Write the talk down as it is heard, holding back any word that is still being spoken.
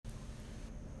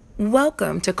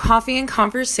Welcome to Coffee and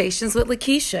Conversations with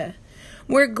Lakeisha.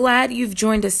 We're glad you've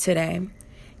joined us today.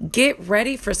 Get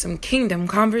ready for some kingdom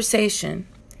conversation.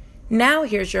 Now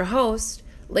here's your host,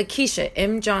 Lakeisha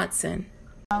M. Johnson.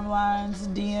 Lines,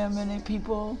 DMing it,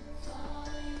 people.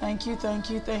 Thank you, thank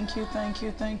you, thank you, thank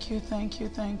you, thank you, thank you,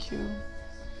 thank you.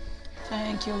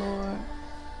 Thank you, Lord.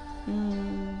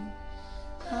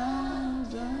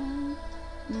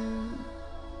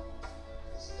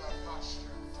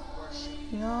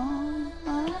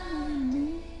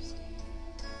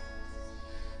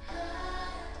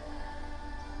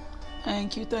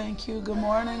 Thank you, thank you. Good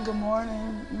morning, good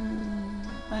morning.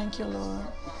 Thank you, Lord.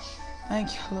 Thank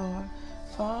you, Lord.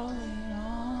 Falling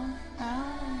on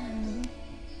our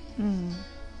knees.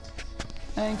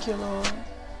 Thank you, Lord.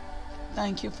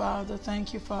 Thank you, Father.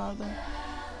 Thank you, Father.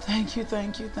 Thank you,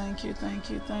 thank you, thank you, thank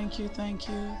you, thank you, thank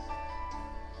you.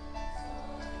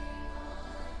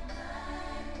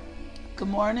 Good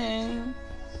morning.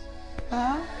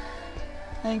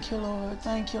 Thank you, Lord.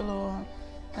 Thank you, Lord.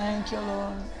 Thank you,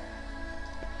 Lord.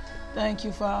 Thank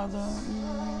you, Father.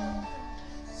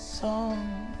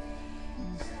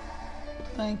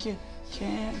 Thank you.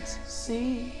 Can't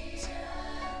see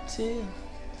till.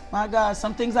 My God,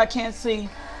 some things I can't see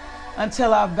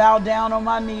until I bow down on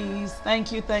my knees.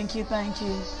 Thank you, thank you, thank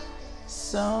you.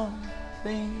 Some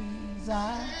things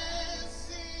I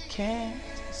can't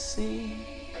see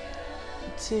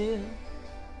till.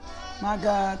 My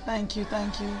God, thank you,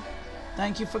 thank you.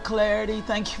 Thank you for clarity.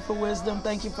 Thank you for wisdom.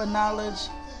 Thank you for knowledge.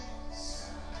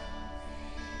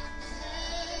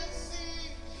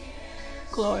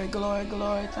 Glory, glory,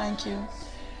 glory. Thank you.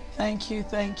 Thank you,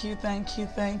 thank you, thank you,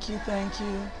 thank you, thank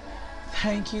you.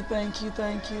 Thank you, thank you,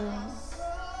 thank you.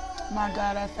 My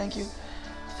God, I thank you.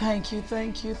 Thank you,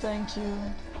 thank you, thank you.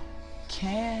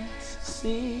 Can't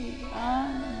see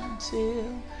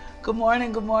until. Good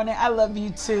morning, good morning. I love you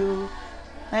too.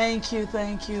 Thank you,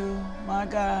 my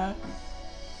God.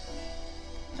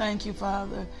 Thank you,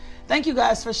 Father. Thank you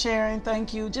guys for sharing.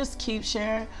 Thank you. Just keep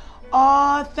sharing.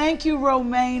 Oh, thank you,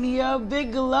 Romania.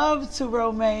 Big love to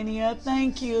Romania.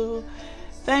 Thank you.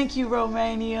 Thank you,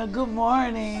 Romania. Good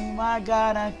morning. My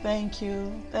God, I thank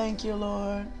you. Thank you,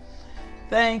 Lord.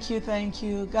 Thank you, thank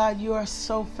you. God, you are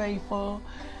so faithful.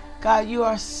 God, you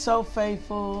are so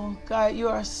faithful. God, you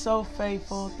are so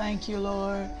faithful. Thank you,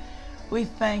 Lord. We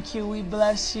thank you. We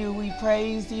bless you. We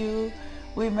praise you.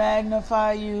 We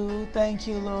magnify you. Thank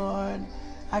you, Lord.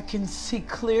 I can see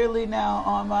clearly now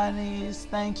on my knees.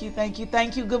 Thank you, thank you,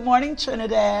 thank you. Good morning,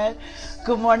 Trinidad.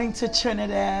 Good morning to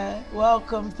Trinidad.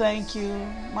 Welcome, thank you.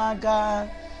 My God,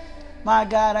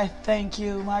 I thank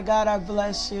you. My God, I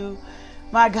bless you.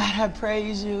 My God, I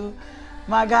praise you.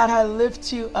 My God, I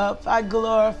lift you up. I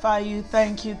glorify you.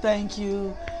 Thank you, thank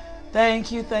you.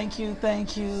 Thank you, thank you,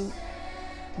 thank you.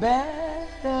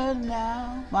 Better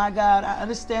now. My God, I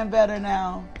understand better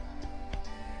now.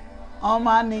 On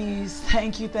my knees.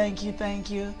 Thank you, thank you,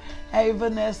 thank you. Hey,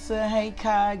 Vanessa. Hey,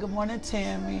 Kai. Good morning,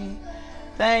 Tammy.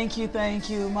 Thank you, thank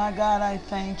you. My God, I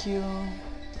thank you.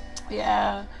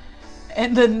 Yeah.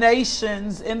 In the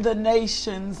nations.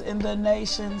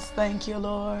 Thank you,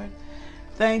 Lord.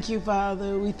 Thank you,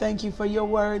 Father. We thank you for your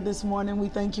word this morning. We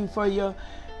thank you for your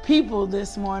people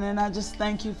this morning. I just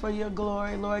thank you for your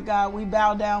glory, Lord God. We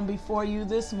bow down before you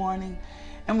this morning.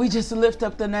 And we just lift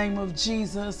up the name of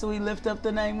Jesus. We lift up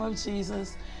the name of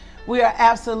Jesus. We are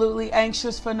absolutely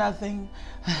anxious for nothing,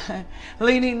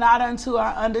 leaning not unto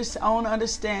our own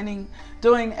understanding,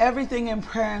 doing everything in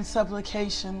prayer and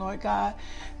supplication, Lord God.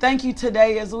 Thank you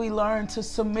today as we learn to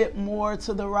submit more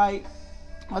to the right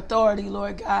authority,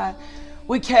 Lord God.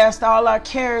 We cast all our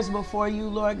cares before you,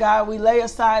 Lord God. We lay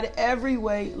aside every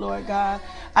weight, Lord God.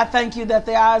 I thank you that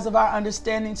the eyes of our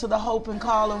understanding to the hope and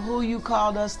call of who you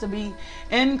called us to be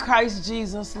in Christ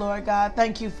Jesus, Lord God.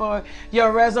 Thank you for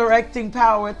your resurrecting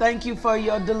power. Thank you for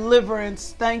your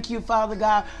deliverance. Thank you, Father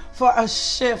God, for a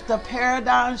shift, a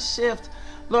paradigm shift,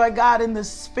 Lord God, in the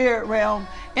spirit realm,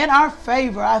 in our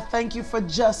favor. I thank you for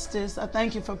justice. I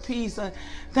thank you for peace. I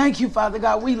thank you, Father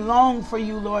God. We long for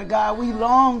you, Lord God. We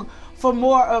long for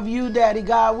more of you, Daddy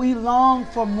God. We long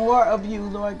for more of you,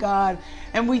 Lord God.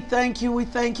 And we thank you, we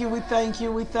thank you, we thank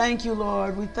you, we thank you,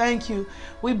 Lord. We thank you.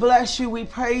 We bless you, we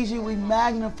praise you, we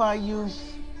magnify you.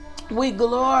 We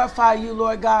glorify you,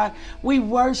 Lord God. We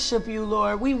worship you,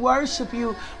 Lord. We worship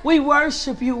you. We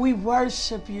worship you. We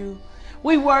worship you.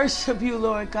 We worship you,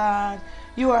 Lord God.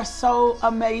 You are so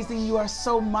amazing. You are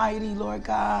so mighty, Lord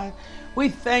God. We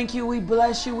thank you, we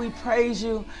bless you, we praise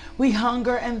you. We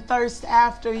hunger and thirst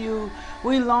after you.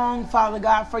 We long, Father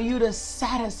God, for you to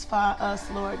satisfy us,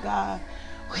 Lord God.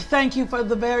 We thank you for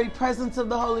the very presence of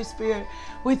the Holy Spirit.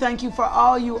 We thank you for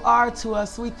all you are to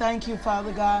us. We thank you,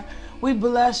 Father God. We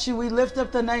bless you. We lift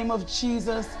up the name of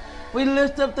Jesus. We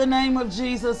lift up the name of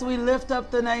Jesus. We lift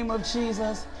up the name of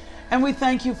Jesus. And we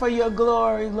thank you for your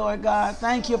glory, Lord God.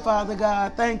 Thank you, Father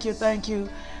God. Thank you, thank you.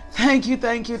 Thank you,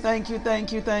 thank you, thank you,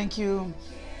 thank you, thank you.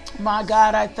 My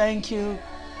God, I thank you.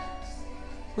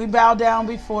 We bow down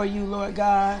before you, Lord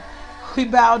God. We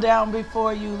bow down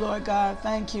before you, Lord God.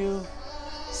 Thank you.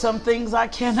 Some things I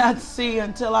cannot see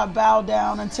until I bow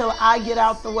down, until I get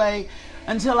out the way,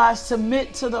 until I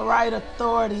submit to the right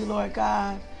authority, Lord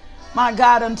God. My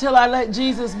God, until I let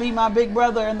Jesus be my big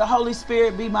brother and the Holy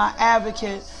Spirit be my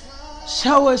advocate.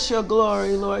 Show us your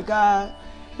glory, Lord God.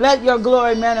 Let your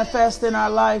glory manifest in our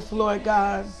life, Lord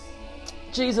God.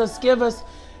 Jesus, give us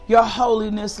your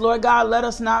holiness, Lord God. Let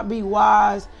us not be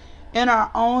wise in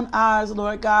our own eyes,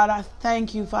 Lord God. I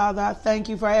thank you, Father. I thank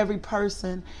you for every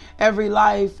person, every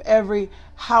life, every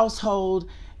household,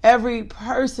 every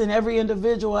person, every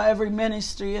individual, every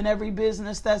ministry, and every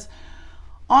business that's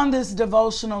on this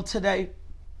devotional today,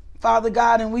 Father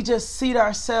God. And we just seat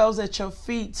ourselves at your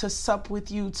feet to sup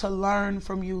with you, to learn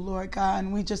from you, Lord God.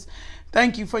 And we just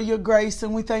thank you for your grace.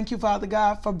 And we thank you, Father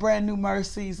God, for brand new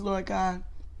mercies, Lord God.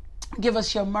 Give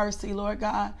us your mercy, Lord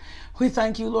God. We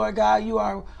thank you, Lord God. You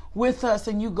are with us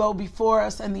and you go before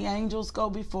us and the angels go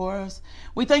before us.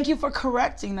 We thank you for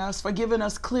correcting us, for giving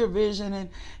us clear vision and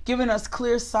giving us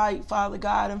clear sight, Father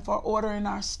God, and for ordering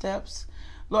our steps.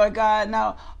 Lord God,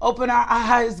 now open our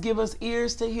eyes, give us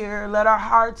ears to hear. Let our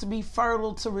hearts be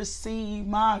fertile to receive,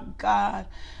 my God.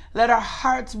 Let our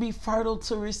hearts be fertile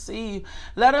to receive.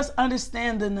 Let us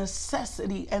understand the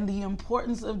necessity and the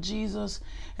importance of Jesus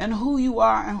and who you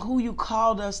are and who you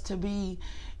called us to be.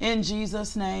 In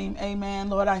Jesus' name, amen.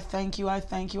 Lord, I thank you. I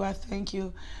thank you. I thank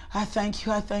you. I thank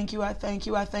you. I thank you. I thank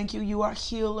you. I thank you. You are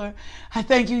healer. I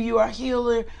thank you. You are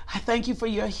healer. I thank you for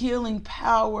your healing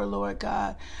power, Lord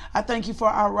God. I thank you for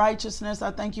our righteousness. I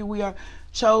thank you. We are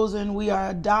chosen. We are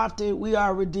adopted. We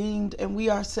are redeemed and we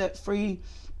are set free.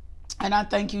 And I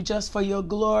thank you just for your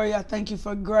glory. I thank you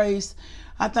for grace.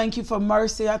 I thank you for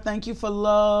mercy. I thank you for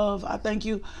love. I thank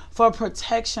you for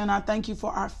protection. I thank you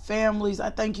for our families.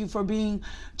 I thank you for being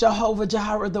Jehovah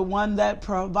Jireh, the one that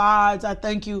provides. I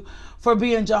thank you for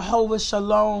being Jehovah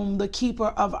Shalom, the keeper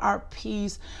of our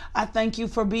peace. I thank you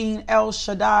for being El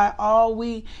Shaddai, all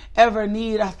we ever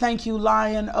need. I thank you,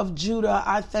 Lion of Judah.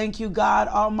 I thank you, God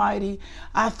Almighty.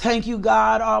 I thank you,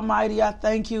 God Almighty. I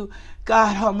thank you,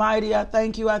 God Almighty. I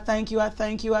thank you. I thank you. I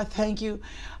thank you. I thank you.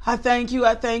 I thank you.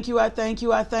 I thank you. I thank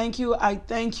you. I thank you. I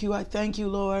thank you. I thank you,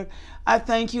 Lord. I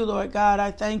thank you, Lord God. I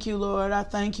thank you, Lord. I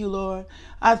thank you, Lord.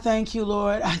 I thank you,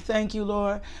 Lord. I thank you,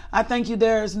 Lord. I thank you.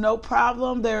 There is no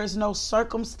problem. There is no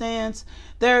circumstance.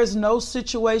 There is no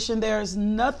situation. There is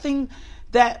nothing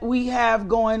that we have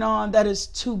going on that is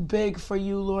too big for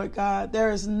you, Lord God.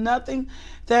 There is nothing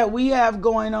that we have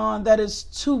going on that is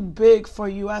too big for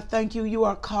you. I thank you. You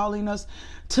are calling us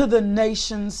to the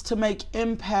nations to make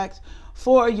impact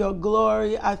for your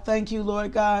glory. I thank you,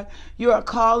 Lord God. You are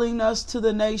calling us to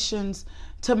the nations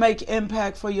to make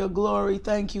impact for your glory.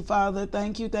 Thank you, Father.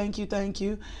 Thank you, thank you, thank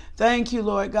you. Thank you,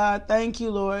 Lord God. Thank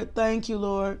you, Lord. Thank you,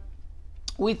 Lord.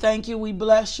 We thank you. We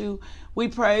bless you. We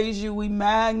praise you. We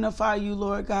magnify you,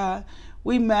 Lord God.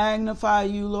 We magnify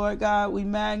you, Lord God. We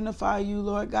magnify you,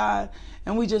 Lord God.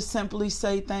 And we just simply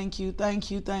say thank you, thank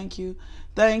you, thank you.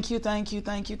 Thank you, thank you,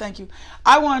 thank you, thank you.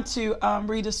 I want to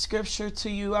read a scripture to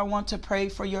you. I want to pray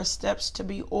for your steps to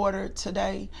be ordered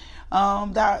today.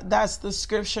 That's the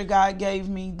scripture God gave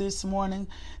me this morning,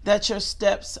 that your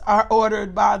steps are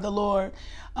ordered by the Lord.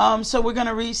 So we're going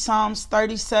to read Psalms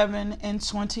 37 and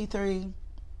 23.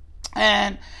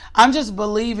 And I'm just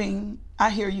believing, I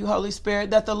hear you, Holy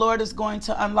Spirit, that the Lord is going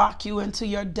to unlock you into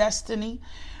your destiny,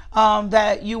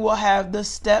 that you will have the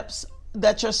steps,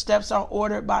 that your steps are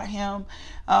ordered by him,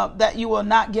 that you will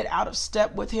not get out of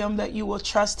step with him, that you will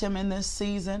trust him in this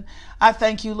season. I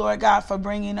thank you, Lord God, for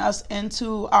bringing us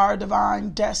into our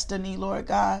divine destiny, Lord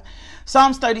God.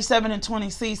 Psalms 37 and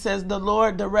 20c says, the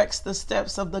Lord directs the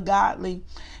steps of the godly.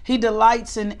 He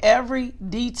delights in every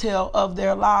detail of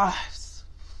their lives.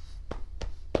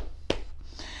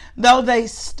 Though they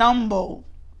stumble,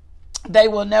 they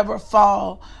will never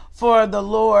fall, for the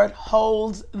Lord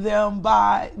holds them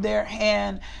by their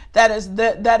hand. That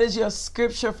is your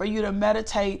scripture for you to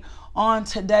meditate on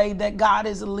today, that God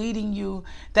is leading you,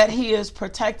 that he is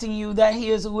protecting you, that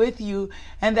he is with you,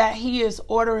 and that he is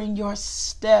ordering your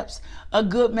steps. A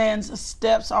good man's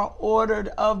steps are ordered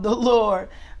of the Lord.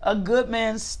 A good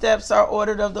man's steps are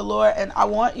ordered of the Lord. And I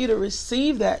want you to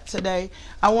receive that today.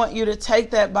 I want you to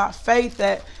take that by faith,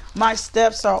 that My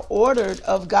steps are ordered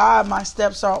of God. My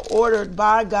steps are ordered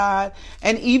by God.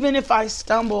 And even if I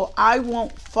stumble, I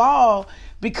won't fall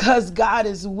because God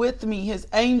is with me. His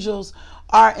angels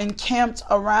are encamped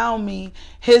around me.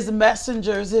 His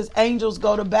messengers, his angels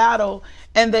go to battle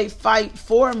and they fight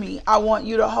for me. I want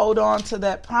you to hold on to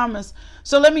that promise.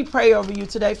 So let me pray over you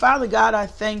today. Father God, I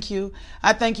thank you.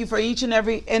 I thank you for each and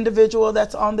every individual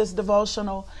that's on this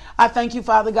devotional. I thank you,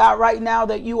 Father God, right now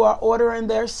that you are ordering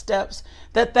their steps,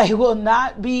 that they will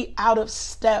not be out of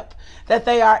step, that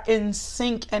they are in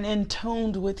sync and in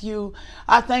tuned with you.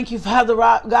 I thank you, Father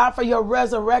God, for your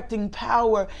resurrecting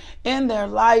power in their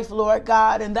life, Lord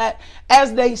God, and that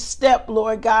as they step,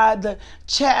 Lord God, the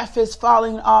chaff is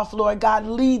falling off, Lord God.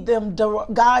 Lead them,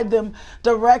 guide them,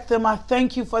 direct them. I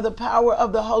thank you for the power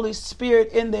of the Holy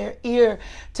Spirit in their ear,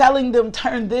 telling them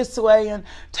turn this way and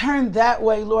turn that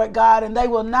way, Lord God, and they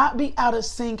will not be out of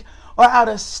sync or out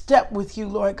of step with you,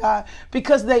 Lord God,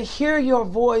 because they hear your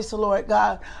voice, Lord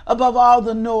God, above all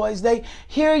the noise. They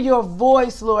hear your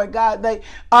voice, Lord God. They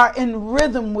are in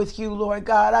rhythm with you, Lord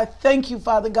God. I thank you,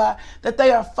 Father God, that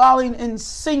they are falling in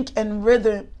sync and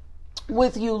rhythm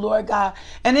with you, Lord God.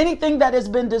 And anything that has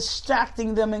been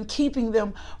distracting them and keeping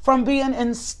them from being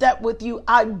in step with you,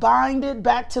 I bind it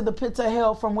back to the pits of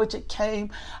hell from which it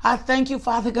came. I thank you,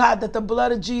 Father God, that the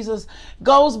blood of Jesus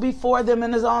goes before them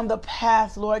and is on the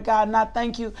path, Lord God. And I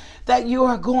thank you that you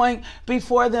are going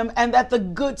before them and that the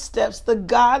good steps, the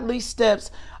godly steps,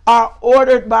 are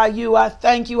ordered by you. I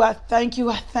thank you. I thank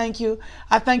you. I thank you.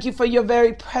 I thank you for your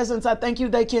very presence. I thank you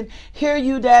they can hear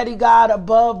you, Daddy God,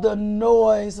 above the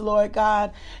noise, Lord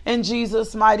God. In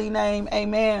Jesus' mighty name,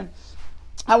 amen.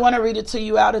 I want to read it to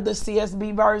you out of the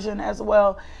CSB version as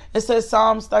well. It says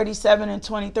Psalms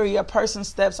 37:23, a person's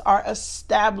steps are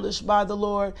established by the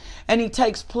Lord, and he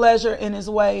takes pleasure in his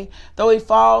way. Though he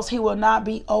falls, he will not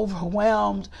be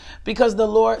overwhelmed because the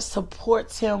Lord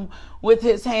supports him with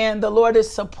his hand. The Lord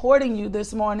is supporting you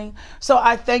this morning. So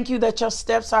I thank you that your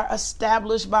steps are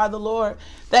established by the Lord,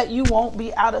 that you won't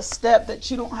be out of step, that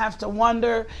you don't have to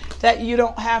wonder, that you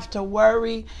don't have to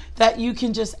worry, that you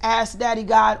can just ask Daddy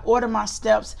God, order my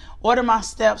steps, order my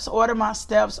steps, order my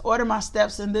steps, order my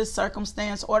steps in this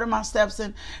circumstance, order my steps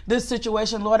in this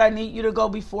situation. Lord, I need you to go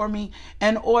before me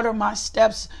and order my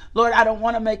steps. Lord, I don't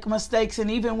want to make mistakes. And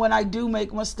even when I do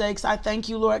make mistakes, I thank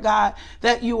you, Lord God,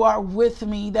 that you are with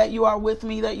me, that you are with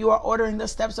me, that you are ordering the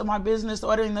steps of my business,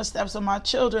 ordering the steps of my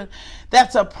children.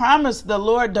 That's a promise. The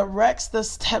Lord directs the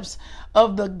steps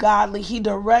of the godly. He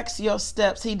directs your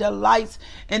steps. He delights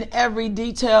in every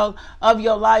detail of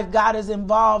your life. God is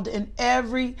involved in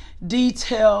every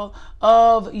detail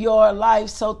of your life.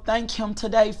 So thank him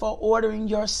today for ordering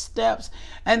your steps,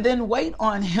 and then wait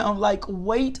on him. Like,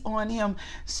 wait on him.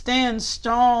 Stand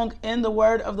strong in the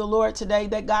word of the Lord today,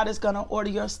 that God is going to order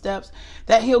your steps,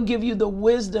 that he'll give you the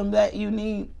wisdom that you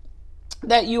need,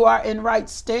 that you are in right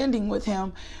standing with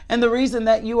him. And the reason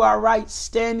that you are right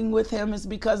standing with him is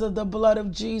because of the blood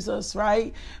of Jesus,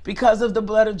 right? Because of the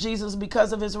blood of Jesus,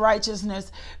 because of his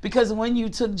righteousness. Because when you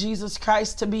took Jesus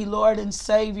Christ to be Lord and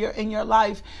Savior in your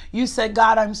life, you said,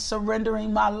 God, I'm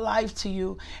surrendering my life to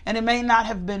you. And it may not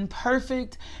have been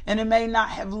perfect, and it may not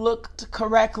have looked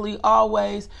correctly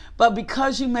always, but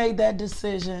because you made that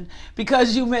decision,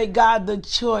 because you made God the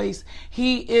choice,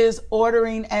 he is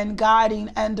ordering and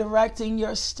guiding and directing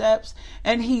your steps,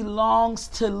 and he longs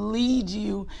to lead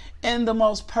you in the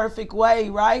most perfect way,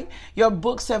 right? Your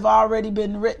books have already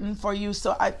been written for you.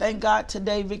 So I thank God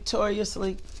today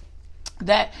victoriously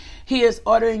that he is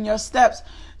ordering your steps.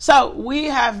 So we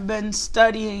have been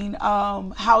studying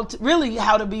how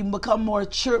to become more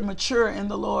mature in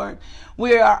the Lord.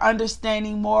 We are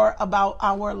understanding more about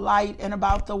our light and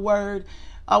about the word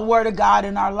of God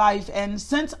in our life. And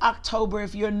since October,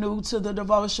 if you're new to the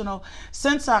devotional,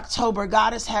 since October,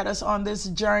 God has had us on this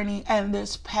journey and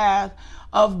this path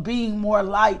of being more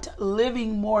light,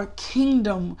 living more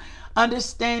kingdom,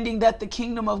 understanding that the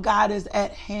kingdom of God is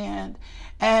at hand,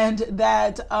 and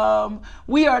that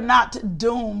we are not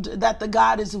doomed, that the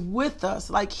God is with us,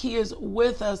 like he is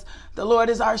with us. The Lord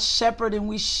is our shepherd and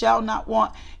we shall not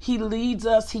want. He leads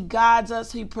us, he guides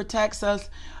us, he protects us.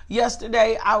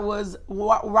 Yesterday, I was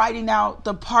writing out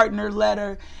the partner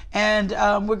letter, and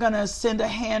we're going to send a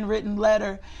handwritten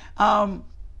letter.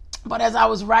 But as I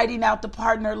was writing out the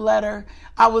partner letter,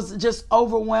 I was just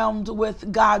overwhelmed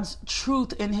with God's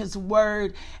truth in his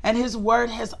word. And his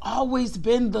word has always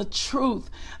been the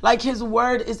truth. Like, his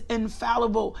word is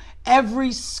infallible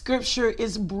Every scripture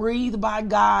is breathed by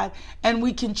God, and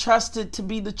we can trust it to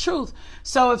be the truth.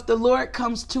 So if the Lord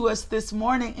comes to us this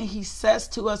morning and he says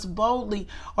to us boldly,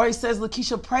 or he says,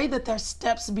 Lakeisha, pray that their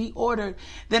steps be ordered,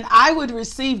 then I would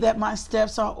receive that my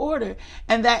steps are ordered.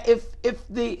 And that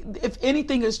if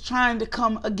anything is trying to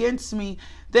come against me,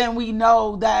 then we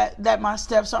know that my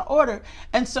steps are ordered.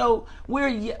 And so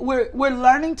we're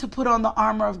learning to put on the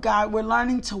armor of God. We're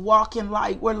learning to walk in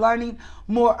light. We're learning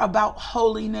more about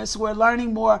holiness. We're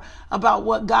learning more about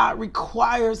what God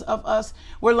requires of us.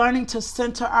 We're learning to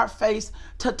center our face,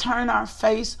 to turn our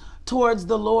face towards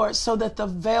the Lord, so that the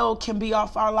veil can be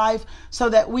off our life, so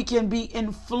that we can be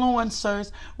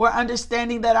influencers. We're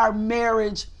understanding that our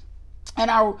marriage and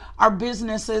our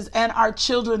businesses and our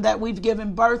children that we've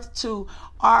given birth to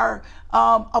are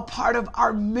a part of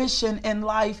our mission in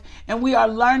life, and we are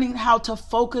learning how to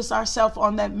focus ourselves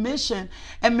on that mission.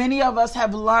 And many of us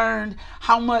have learned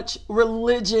how much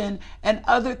religion and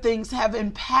other things have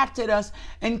impacted us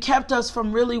and kept us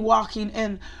from really walking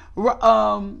in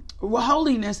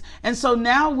holiness. And so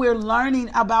now we're learning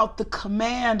about the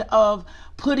command of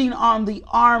putting on the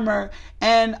armor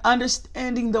and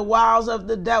understanding the wiles of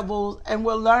the devil. And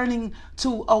we're learning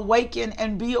to awaken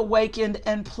and be awakened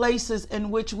in places in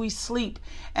which we sleep.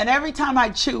 And every time I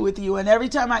chew with you, and every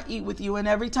time I eat with you, and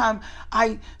every time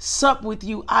I sup with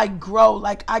you, I grow.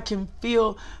 Like, I can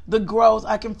feel the growth.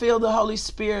 I can feel the Holy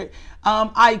Spirit.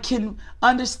 I can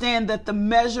understand that the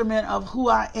measurement of who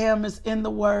I am is in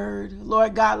the word.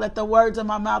 Lord God, let the words of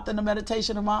my mouth and the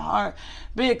meditation of my heart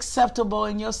be acceptable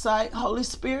in your sight. Holy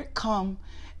Spirit, come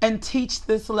and teach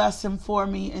this lesson for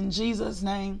me in Jesus'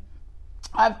 name.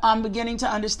 I'm beginning to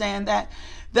understand that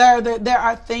there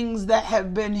are things that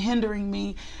have been hindering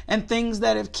me, and things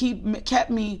that have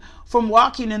kept me from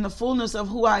walking in the fullness of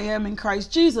who I am in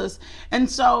Christ Jesus. And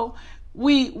so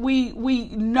we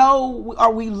know,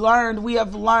 or we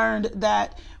have learned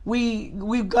that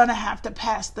we're gonna have to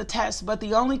pass the test. But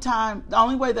the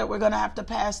only way that we're gonna have to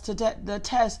pass the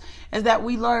test is that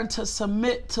we learn to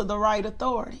submit to the right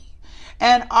authority.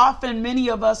 And often many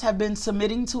of us have been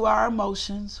submitting to our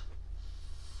emotions.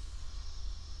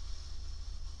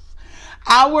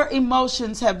 Our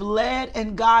emotions have led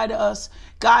and guided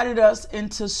us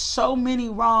into so many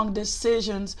wrong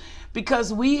decisions,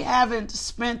 because we haven't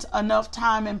spent enough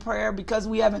time in prayer, because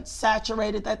we haven't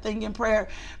saturated that thing in prayer,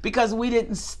 because we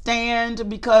didn't stand,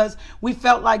 because we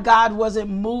felt like God wasn't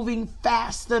moving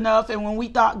fast enough. And when we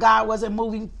thought God wasn't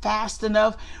moving fast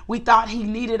enough, we thought he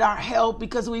needed our help,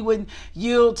 because we wouldn't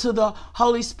yield to the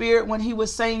Holy Spirit when he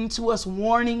was saying to us,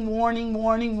 warning, warning,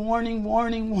 warning, warning,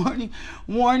 warning, warning,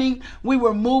 warning. We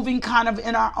were moving kind of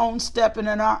in our own step and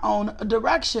in our own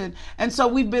direction. And so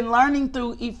we've been learning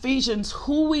through Ephesians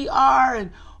who we are and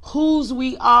whose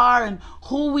we are and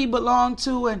who we belong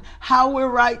to, and how we're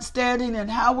right standing, and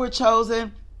how we're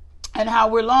chosen, and how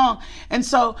we're long. And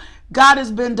so God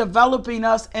has been developing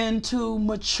us into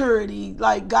maturity.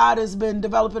 Like, God has been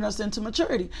developing us into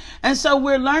maturity. And so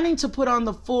we're learning to put on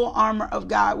the full armor of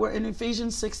God. We're in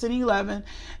Ephesians 6:11.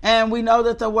 And we know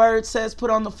that the word says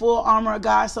put on the full armor of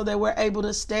God so that we're able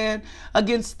to stand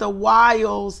against the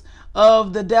wiles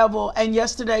of the devil. And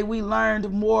yesterday we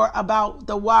learned more about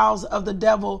the wiles of the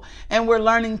devil, and we're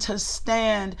learning to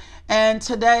stand. And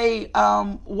today,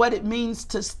 what it means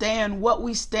to stand, what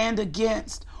we stand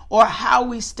against, or how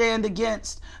we stand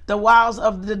against the wiles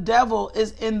of the devil,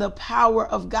 is in the power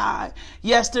of God.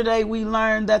 Yesterday we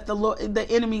learned that the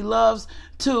enemy loves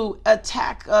to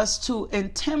attack us, to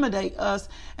intimidate us,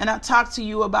 and I talked to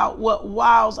you about what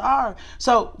wiles are.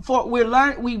 So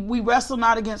we wrestle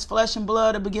not against flesh and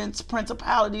blood, but against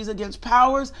principalities, against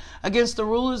powers, against the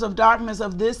rulers of darkness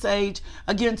of this age,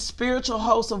 against spiritual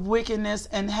hosts of wickedness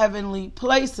in heavenly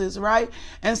places, right?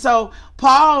 And so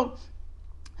Paul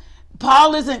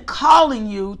isn't calling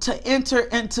you to enter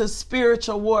into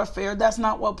spiritual warfare. That's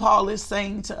not what Paul is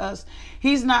saying to us.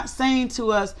 He's not saying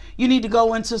to us, you need to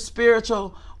go into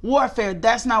spiritual warfare.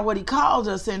 That's not what he called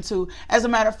us into. As a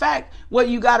matter of fact, what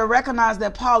you got to recognize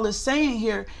that Paul is saying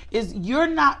here is you're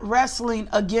not wrestling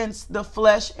against the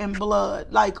flesh and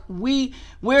blood. Like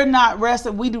we're not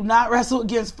wrestling. We do not wrestle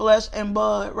against flesh and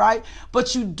blood, right?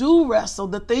 But you do wrestle.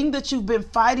 The thing that you've been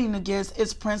fighting against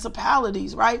is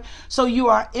principalities, right? So you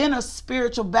are in a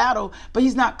spiritual battle, but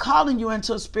he's not calling you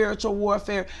into a spiritual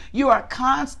warfare. You are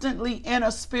constantly in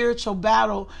a spiritual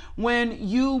battle when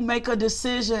you make a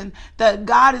decision that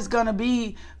God God is going to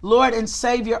be Lord and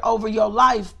Savior over your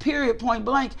life, period, point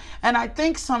blank. And I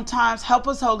think sometimes, help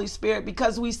us, Holy Spirit,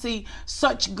 because we see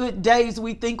such good days,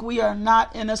 we think we are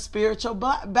not in a spiritual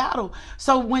battle.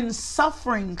 So when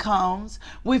suffering comes,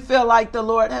 we feel like the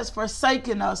Lord has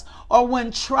forsaken us. Or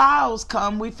when trials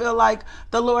come, we feel like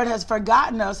the Lord has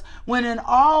forgotten us. When in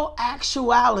all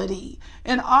actuality,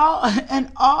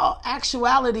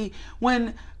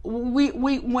 when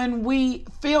we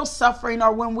feel suffering,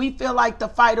 or when we feel like the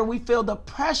fight, or we feel the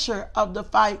pressure of the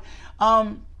fight,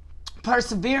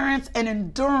 perseverance and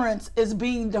endurance is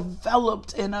being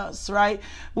developed in us, right?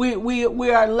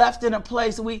 We are left in a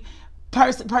place,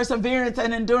 perseverance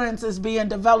and endurance is being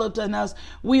developed in us.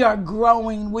 We are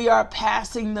growing. We are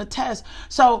passing the test.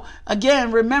 So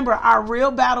again, remember, our real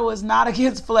battle is not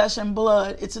against flesh and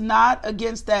blood. It's not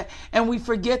against that. And we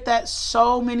forget that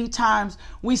so many times.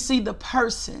 We see the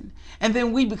person and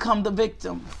then we become the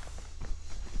victim.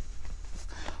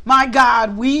 My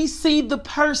God, we see the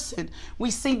person.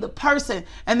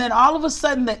 And then all of a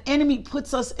sudden the enemy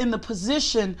puts us in the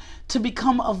position to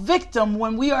become a victim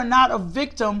when we are not a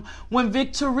victim, when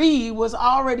victory was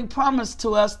already promised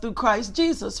to us through Christ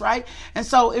Jesus, right? And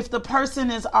so if the person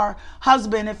is our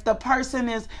husband, if the person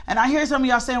is, and I hear some of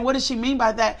y'all saying, what does she mean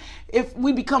by that? If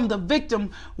we become the victim,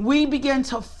 we begin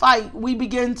to fight. We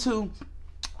begin to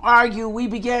argue. We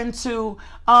begin to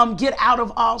get out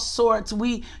of all sorts.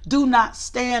 We do not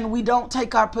stand. We don't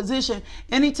take our position.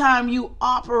 Anytime you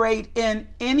operate in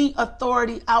any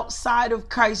authority outside of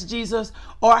Christ Jesus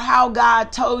or how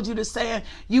God told you to stand,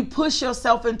 you push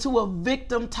yourself into a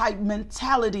victim type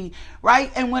mentality,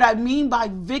 right? And what I mean by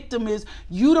victim is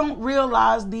you don't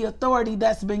realize the authority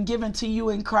that's been given to you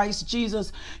in Christ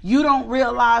Jesus. You don't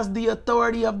realize the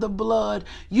authority of the blood.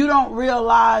 You don't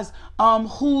realize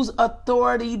whose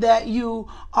authority that you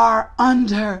are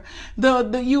under,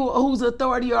 whose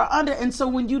authority you are under. And so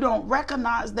when you don't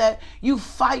recognize that, you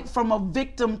fight from a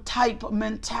victim type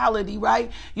mentality,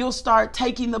 right? You'll start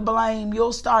taking the blame.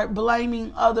 You'll start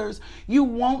blaming others. You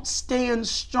won't stand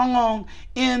strong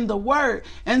in the word.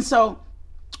 And so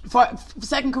for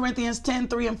 2 Corinthians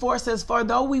 10:3-4 says, for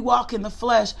though we walk in the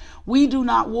flesh, we do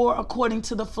not war according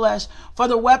to the flesh. For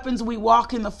the weapons we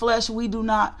walk in the flesh, we do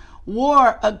not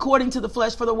war according to the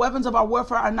flesh. For the weapons of our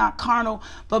warfare are not carnal,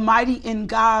 but mighty in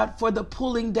God for the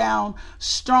pulling down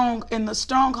strong in the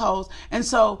strongholds. And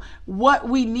so what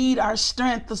we need, our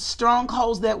strength, the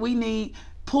strongholds that we need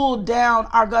pulled down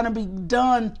are going to be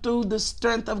done through the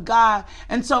strength of God.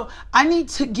 And so I need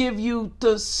to give you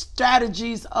the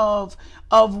strategies of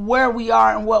where we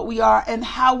are and what we are and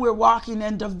how we're walking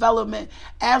in development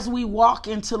as we walk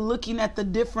into looking at the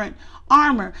different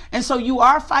armor. And so you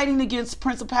are fighting against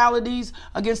principalities,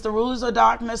 against the rulers of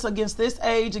darkness, against this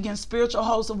age, against spiritual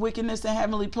hosts of wickedness in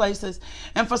heavenly places.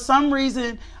 And for some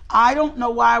reason, I don't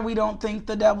know why we don't think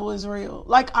the devil is real.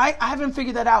 Like, I haven't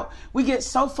figured that out. We get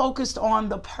so focused on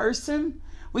the person.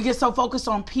 We get so focused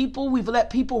on people. We've let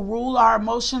people rule our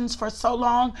emotions for so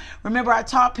long. Remember, I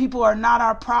taught people are not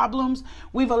our problems.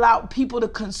 We've allowed people to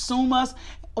consume us.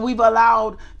 We've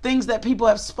allowed things that people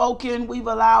have spoken. We've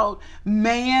allowed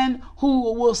man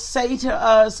who will say to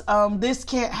us, this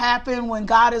can't happen, when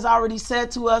God has already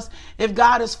said to us, if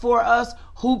God is for us,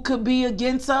 who could be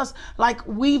against us? Like,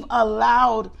 we've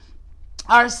allowed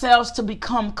ourselves to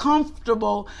become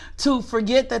comfortable to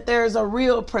forget that there is a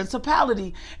real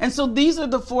principality. And so these are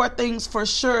the 4 things for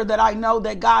sure that I know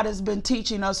that God has been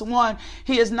teaching us. 1,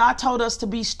 he has not told us to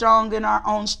be strong in our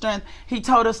own strength. He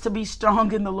told us to be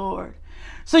strong in the Lord.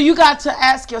 So you got to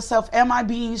ask yourself, am I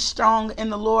being strong in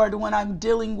the Lord when I'm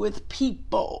dealing with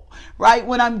people, right?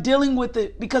 When I'm dealing with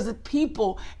it because of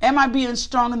people, am I being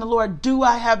strong in the Lord? Do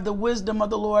I have the wisdom of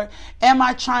the Lord? Am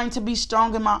I trying to be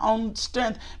strong in my own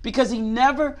strength? Because he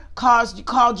never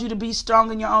called you to be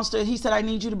strong in your own strength. He said, I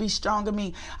need you to be strong in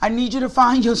me. I need you to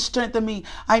find your strength in me.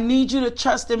 I need you to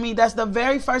trust in me. That's the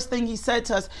very first thing he said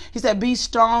to us. He said, be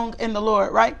strong in the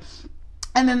Lord, right?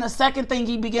 And then the second thing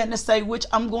he began to say, which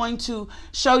I'm going to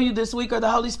show you this week, or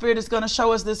the Holy Spirit is going to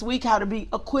show us this week how to be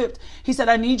equipped. He said,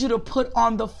 I need you to put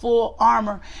on the full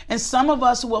armor. And some of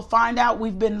us will find out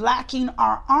we've been lacking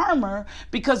our armor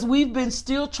because we've been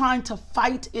still trying to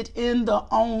fight it in the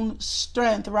own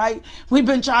strength, right? We've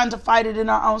been trying to fight it in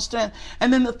our own strength.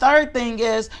 And then the third thing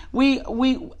is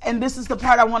and this is the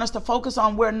part I want us to focus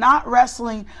on. We're not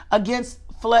wrestling against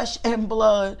flesh and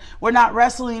blood. We're not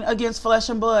wrestling against flesh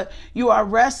and blood. You are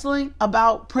wrestling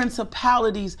about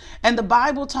principalities. And the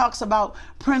Bible talks about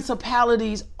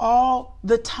principalities all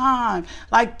the time.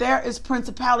 Like there is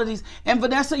principalities. And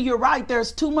Vanessa, you're right.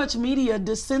 There's too much media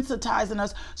desensitizing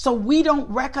us. So we don't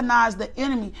recognize the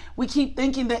enemy. We keep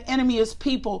thinking the enemy is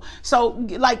people. So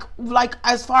like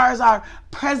as far as our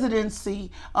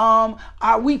presidency,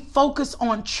 we focus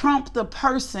on Trump the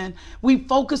person. We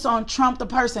focus on Trump the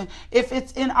person. If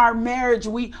it's in our marriage,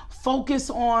 we focus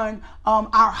on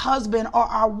our husband or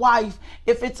our wife.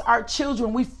 If it's our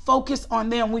children, we focus on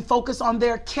them. We focus on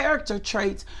their character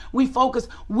traits. We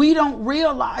don't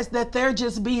realize that they're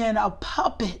just being a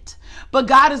puppet. But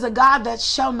God is a God that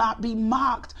shall not be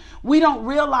mocked. We don't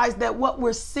realize that what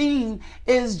we're seeing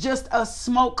is just a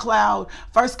smoke cloud.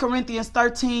 1 Corinthians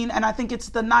 13, and I think it's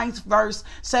the 9th verse,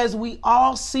 says we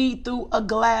all see through a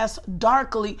glass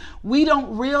darkly. We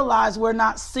don't realize we're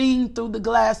not seeing through the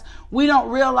glass. We don't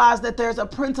realize that there's a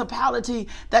principality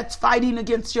that's fighting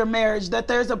against your marriage, that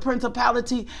there's a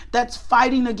principality that's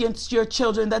fighting against your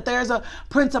children, that there's a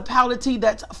principality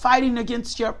that's fighting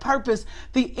against your purpose.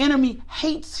 The enemy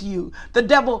hates you. The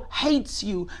devil hates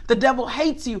you. The devil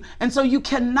hates you. And so you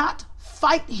cannot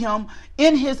fight him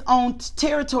in his own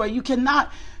territory. You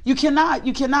cannot.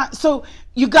 So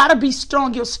you got to be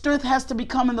strong. Your strength has to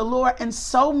become in the Lord. And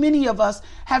so many of us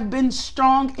have been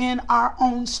strong in our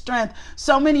own strength.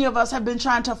 So many of us have been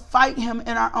trying to fight him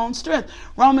in our own strength.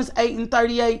 Romans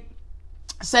 8:38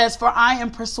 says, for I am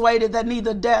persuaded that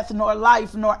neither death, nor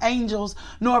life, nor angels,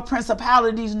 nor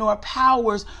principalities, nor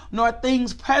powers, nor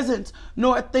things present,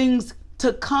 nor things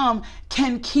to come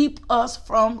can keep us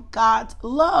from God's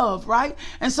love, right?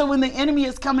 And so when the enemy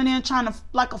is coming in trying to,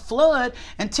 like a flood,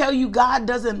 and tell you God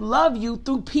doesn't love you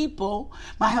through people,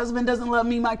 my husband doesn't love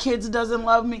me, my kids doesn't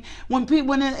love me. When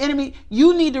the enemy,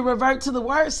 you need to revert to the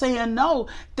word saying, no,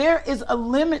 there is a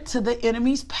limit to the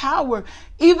enemy's power.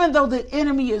 Even though the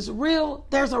enemy is real,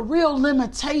 there's a real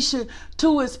limitation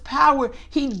to his power.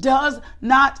 He does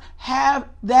not have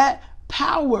that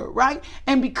power, right?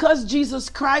 And because Jesus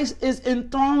Christ is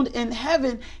enthroned in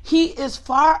heaven, he is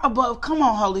far above, come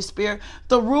on, Holy Spirit,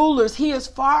 the rulers. He is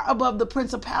far above the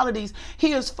principalities.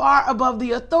 He is far above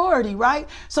the authority, right?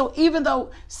 So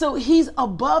he's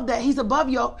above that. He's above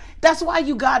you. That's why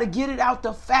you got to get it out,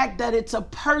 the fact that it's a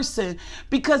person.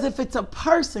 Because if it's a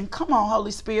person, come on,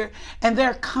 Holy Spirit, and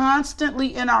they're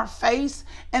constantly in our face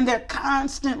and they're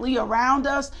constantly around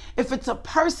us, if it's a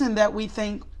person that we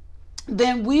think,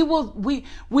 then we will,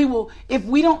 if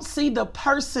we don't see the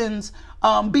person's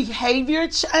behavior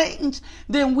change,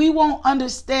 then we won't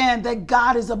understand that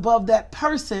God is above that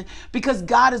person, because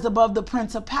God is above the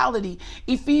principality.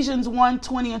 Ephesians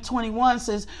 1:20 and 21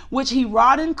 says, which he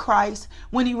wrought in Christ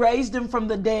when he raised him from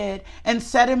the dead and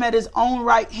set him at his own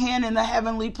right hand in the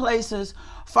heavenly places,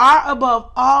 far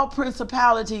above all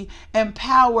principality and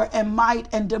power and might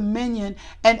and dominion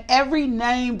and every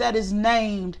name that is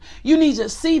named. You need to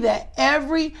see that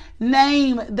every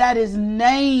name that is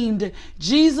named,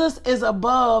 Jesus is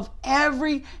above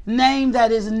every name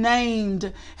that is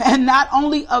named, and not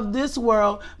only of this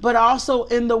world, but also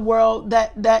in the world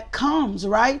that comes,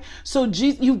 right? So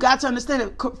you've got to understand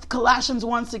it. Colossians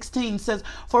 1:16 says,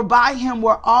 for by him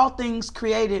were all things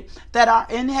created that are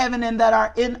in heaven and that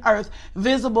are in earth,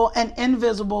 visible and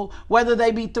invisible, whether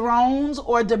they be thrones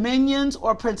or dominions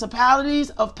or principalities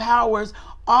of powers.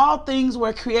 All things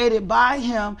were created by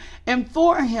him and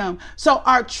for him. So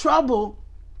our trouble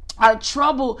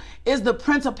is the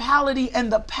principality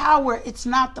and the power. It's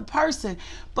not the person.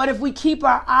 But if we keep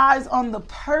our eyes on the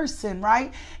person,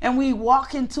 right, and we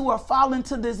walk into or fall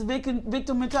into this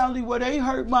victim mentality where they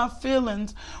hurt my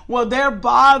feelings, well, they're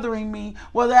bothering me,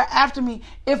 well, they're after me.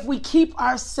 If we keep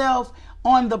ourselves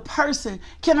on the person,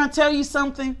 can I tell you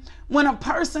something? When a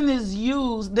person is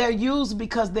used, they're used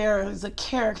because there is a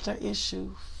character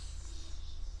issue.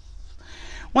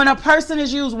 When a person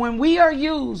is used, when we are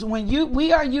used,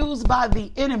 we are used by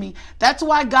the enemy. That's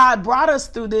why God brought us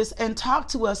through this and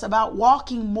talked to us about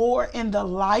walking more in the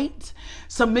light,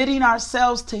 submitting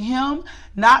ourselves to him,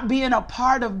 not being a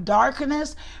part of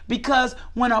darkness. Because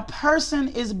when a person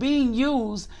is being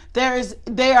used,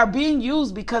 they are being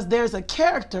used because there's a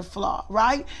character flaw,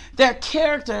 right? Their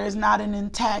character is not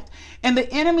intact. And the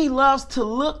enemy loves to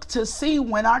look to see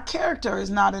when our character is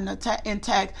not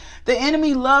intact. The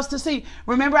enemy loves to see.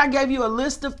 Remember, I gave you a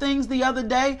list of things the other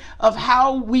day of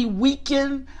how we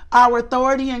weaken our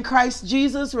authority in Christ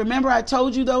Jesus. Remember, I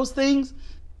told you those things.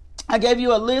 I gave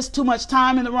you a list: too much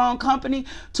time in the wrong company,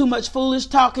 too much foolish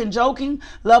talk and joking,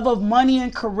 love of money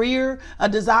and career, a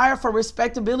desire for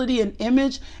respectability and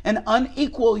image, an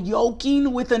unequal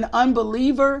yoking with an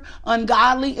unbeliever,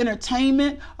 ungodly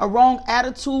entertainment, a wrong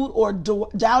attitude or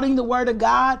doubting the word of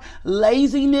God,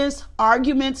 laziness,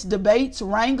 arguments, debates,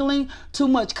 wrangling, too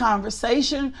much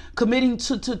conversation, committing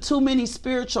to too many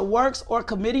spiritual works, or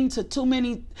committing to too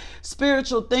many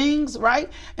spiritual things, right?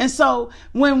 And so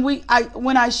when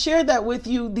I shared that with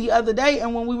you the other day,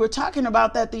 and when we were talking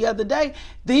about that the other day,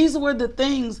 these were the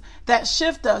things that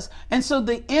shift us. And so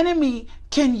the enemy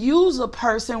can use a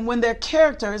person when their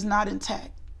character is not intact.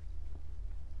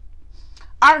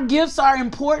 Our gifts are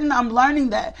important. I'm learning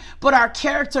that. But our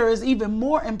character is even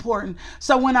more important.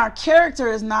 So when our character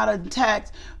is not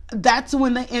intact, that's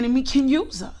when the enemy can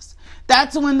use us.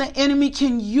 That's when the enemy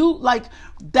can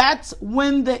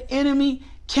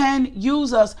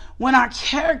use us, when our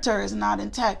character is not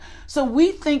intact. So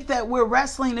we think that we're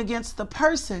wrestling against the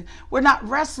person. We're not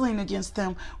wrestling against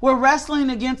them. We're wrestling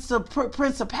against the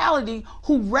principality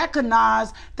who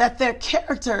recognize that their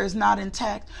character is not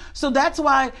intact. So that's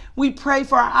why we pray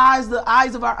for the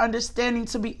eyes of our understanding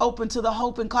to be open to the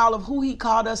hope and call of who he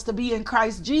called us to be in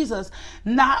Christ Jesus,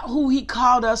 not who he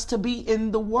called us to be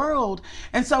in the world.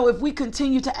 And so if we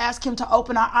continue to ask him to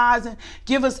open our eyes and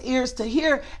give us ears to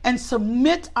hear and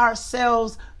submit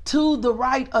ourselves to the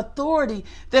right authority,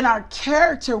 then our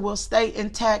character will stay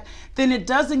intact. Then it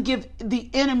doesn't give the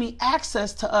enemy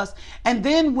access to us. And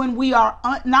then when we are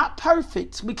not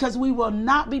perfect, because we will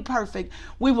not be perfect,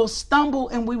 we will stumble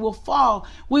and we will fall.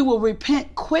 We will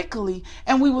repent quickly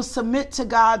and we will submit to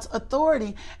God's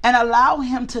authority and allow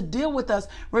him to deal with us.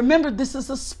 Remember, this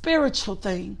is a spiritual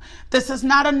thing. This is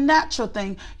not a natural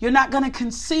thing. You're not going to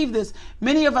conceive this.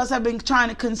 Many of us have been trying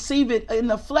to conceive it in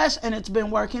the flesh, and it's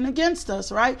been working against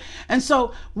us, right? And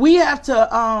so we have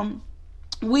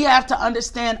to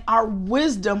understand our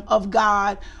wisdom of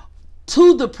God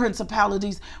to the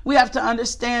principalities. We have to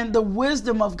understand the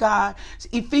wisdom of God.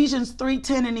 Ephesians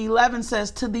 3:10 and 11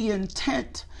 says, to the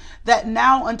intent that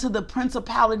now unto the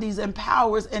principalities and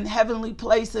powers in heavenly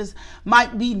places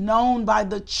might be known by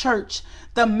the church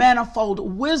the manifold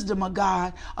wisdom of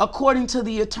God, according to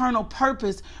the eternal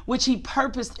purpose which he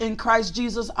purposed in Christ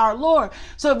Jesus our Lord.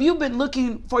 So if you've been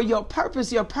looking for your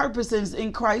purpose is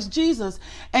in Christ Jesus.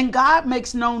 And God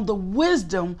makes known the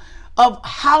wisdom of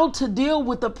how to deal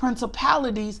with the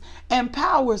principalities and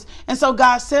powers. And so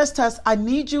God says to us, I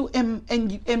need you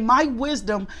in my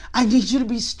wisdom. I need you to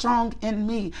be strong in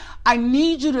me. I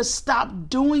need you to stop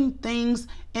doing things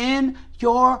in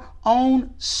your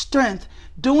own strength.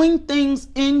 Doing things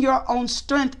in your own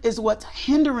strength is what's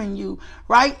hindering you,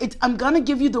 right? I'm going to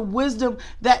give you the wisdom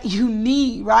that you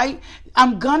need, right?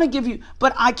 I'm going to give you,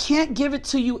 but I can't give it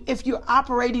to you if you're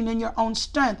operating in your own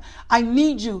strength. I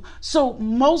need you. So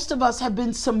most of us have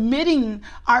been submitting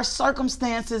our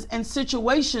circumstances and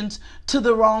situations to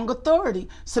the wrong authority,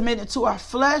 submitting to our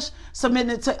flesh,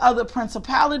 submitting to other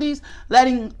principalities,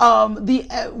 letting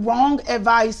the wrong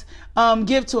advice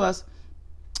give to us.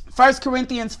 1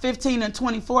 Corinthians 15 and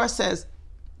 24 says,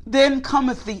 then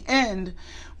cometh the end,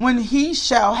 when he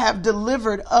shall have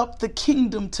delivered up the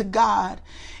kingdom to God,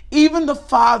 even the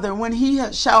Father, when he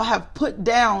shall have put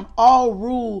down all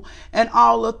rule and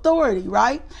all authority,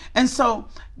 right? And so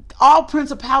all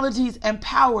principalities and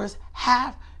powers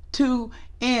have to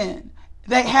end.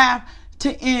 They have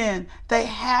to end. They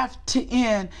have to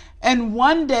end. And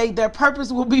one day their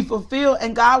purpose will be fulfilled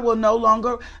and God will no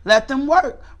longer let them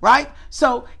work, right?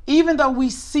 So even though we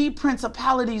see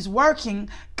principalities working,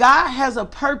 God has a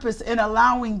purpose in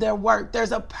allowing their work.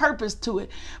 There's a purpose to it.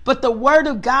 But the word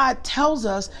of God tells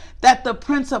us that the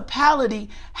principality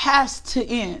has to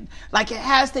end. Like it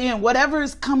has to end. Whatever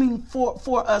is coming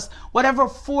for us, whatever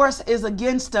force is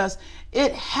against us,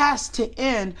 it has to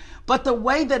end. But the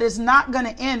way that it's not going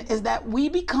to end is that we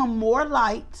become more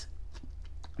light,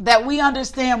 that we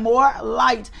understand more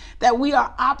light, that we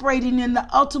are operating in the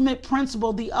ultimate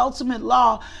principle, the ultimate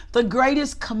law, the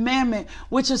greatest commandment,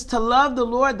 which is to love the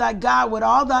Lord thy God with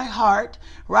all thy heart,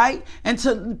 right? And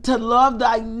to love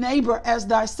thy neighbor as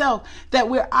thyself, that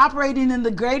we're operating in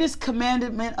the greatest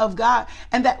commandment of God,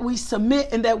 and that we submit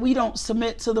and that we don't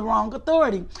submit to the wrong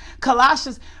authority.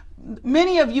 Colossians,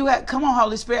 many of you come on,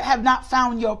 Holy Spirit, have not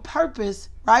found your purpose,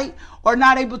 right? Or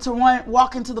not able to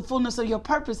walk into the fullness of your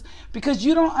purpose because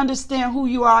you don't understand who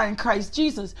you are in Christ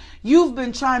Jesus. You've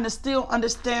been trying to still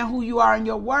understand who you are in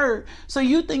your word. So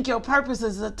you think your purpose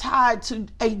is tied to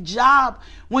a job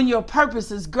when your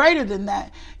purpose is greater than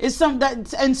that. It's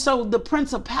and so the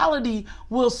principality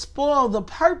will spoil the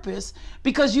purpose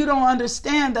because you don't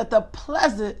understand that the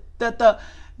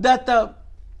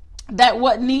that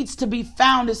what needs to be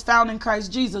found is found in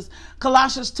Christ Jesus.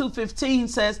 Colossians 2:15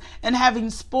 says, and having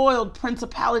spoiled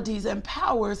principalities and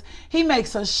powers, he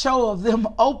makes a show of them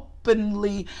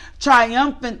openly,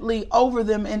 triumphantly over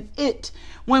them in it.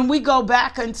 When we go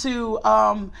back into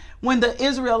when the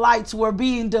Israelites were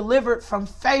being delivered from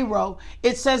Pharaoh,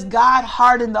 it says God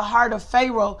hardened the heart of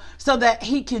Pharaoh so that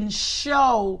he can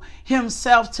show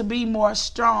himself to be more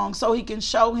strong, so he can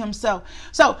show himself.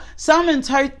 So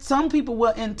some people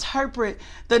will interpret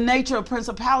the nature of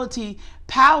principality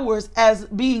powers as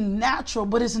being natural,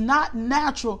 but it's not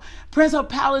natural.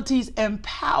 Principalities and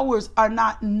powers are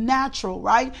not natural,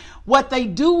 right? What they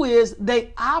do is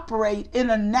they operate in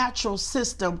a natural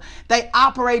system. They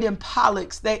operate in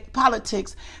politics. They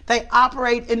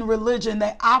operate in religion.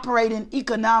 They operate in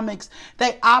economics.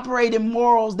 They operate in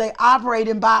morals. They operate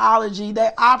in biology.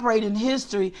 They operate in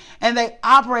history, and they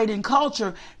operate in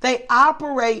culture. They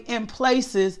operate in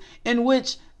places in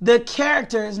which the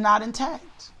character is not intact.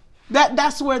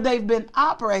 That's where they've been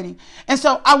operating. And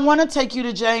so I want to take you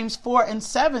to James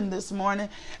 4:7 this morning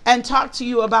and talk to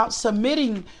you about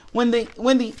submitting. When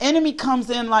the enemy comes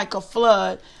in like a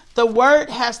flood, the word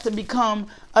has to become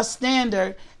a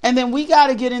standard. And then we got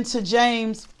to get into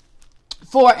James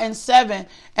 4:7,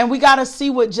 and we got to see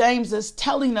what James is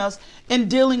telling us in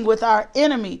dealing with our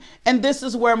enemy. And this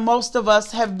is where most of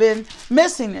us have been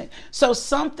missing it. So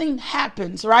something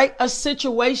happens, right? A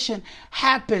situation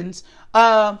happens.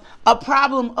 A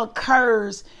problem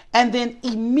occurs, and then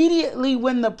immediately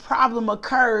when the problem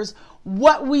occurs,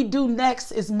 what we do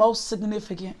next is most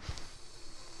significant.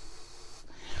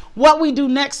 What we do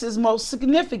next is most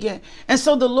significant. And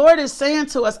so the Lord is saying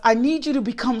to us, I need you to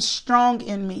become strong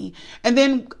in me. And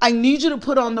then I need you to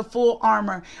put on the full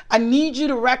armor. I need you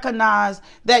to recognize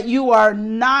that you are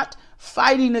not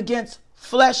fighting against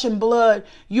flesh and blood.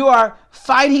 You are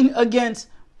fighting against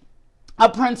a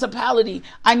principality.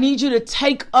 I need you to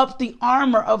take up the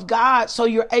armor of God so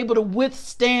you're able to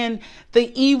withstand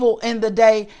the evil in the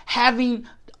day, having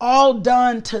all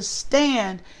done to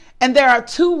stand. And there are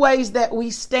two ways that we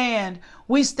stand.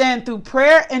 We stand through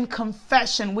prayer and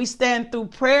confession. We stand through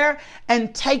prayer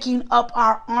and taking up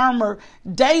our armor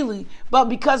daily. But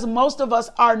because most of us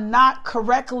are not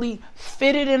correctly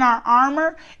fitted in our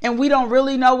armor, and we don't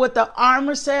really know what the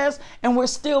armor says, and we're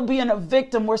still being a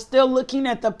victim, we're still looking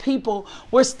at the people,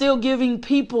 we're still giving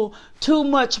people too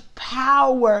much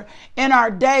power in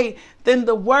our day, then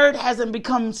the word hasn't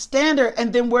become standard,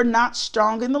 and then we're not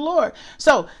strong in the Lord.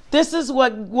 So this is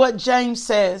what James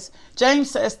says.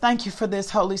 James says, thank you for this,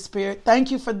 Holy Spirit.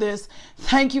 Thank you for this.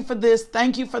 Thank you for this.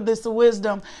 Thank you for this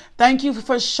wisdom. Thank you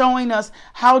for showing us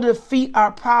how to defeat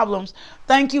our problems.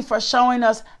 Thank you for showing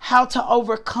us how to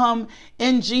overcome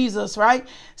in Jesus, right?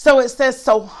 So it says,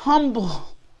 so humble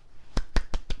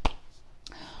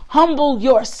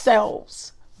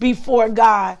yourselves before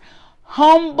God.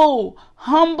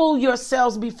 Humble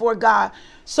yourselves before God.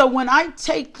 So when I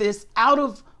take this out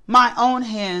of my own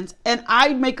hands and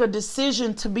I make a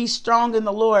decision to be strong in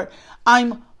the Lord,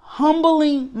 I'm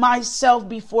humbling myself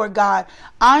before God.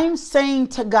 I'm saying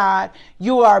to God,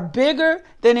 you are bigger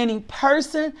than any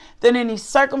person, than any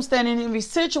circumstance, in any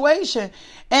situation.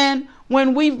 And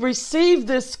when we've received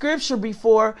this scripture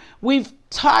before, we've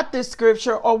taught this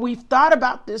scripture, or we've thought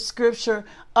about this scripture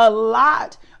a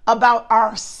lot, about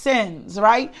our sins,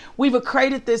 right? We've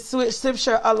equated this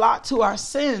scripture a lot to our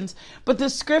sins, but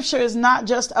this scripture is not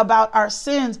just about our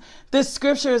sins. This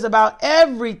scripture is about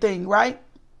everything, right?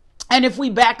 And if we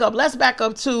back up, let's back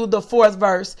up to the 4th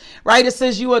verse, right? It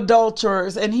says, you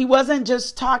adulterers. And he wasn't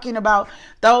just talking about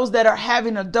those that are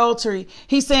having adultery.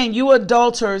 He's saying, you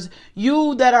adulterers,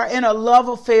 you that are in a love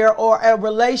affair or a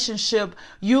relationship,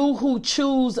 you who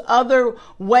choose other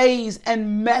ways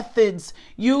and methods,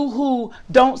 you who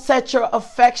don't set your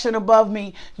affection above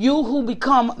me, you who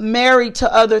become married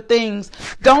to other things.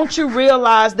 Don't you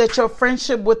realize that your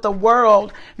friendship with the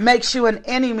world makes you an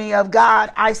enemy of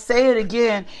God? I say it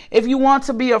again. If you want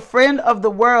to be a friend of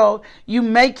the world, you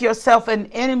make yourself an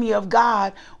enemy of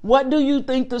God. What do you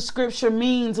think the scripture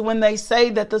means when they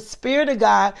say that the Spirit of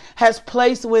God has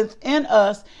placed within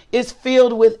us is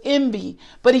filled with envy?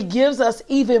 But he gives us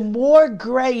even more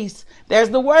grace.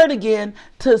 There's the word again,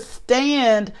 to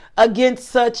stand against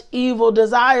such evil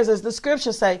desires, as the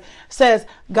scripture says,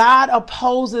 God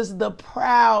opposes the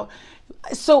proud.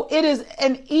 So it is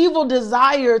an evil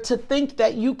desire to think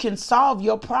that you can solve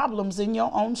your problems in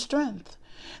your own strength.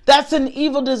 That's an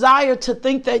evil desire to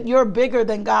think that you're bigger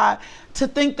than God, to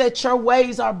think that your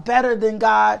ways are better than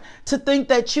God, to think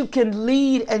that you can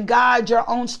lead and guide your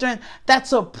own strength.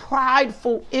 That's a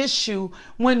prideful issue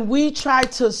when we try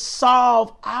to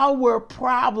solve our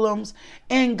problems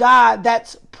in God.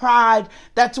 That's pride.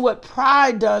 That's what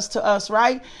pride does to us,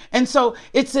 right? And so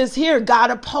it says here, God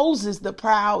opposes the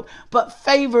proud, but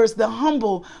favors the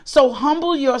humble. So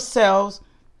humble yourselves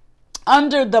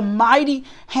under the mighty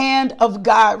hand of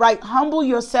God, right? Humble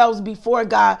yourselves before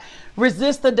God.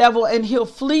 Resist the devil and he'll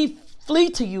flee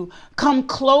to you. Come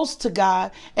close to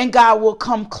God and God will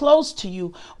come close to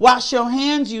you. Wash your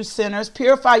hands, you sinners.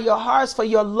 Purify your hearts, for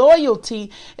your loyalty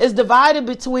is divided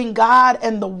between God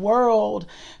and the world.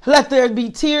 Let there be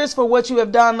tears for what you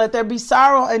have done. Let there be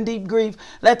sorrow and deep grief.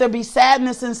 Let there be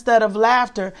sadness instead of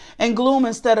laughter and gloom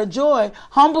instead of joy.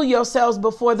 Humble yourselves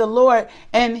before the Lord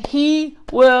and he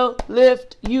will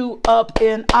lift you up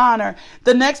in honor.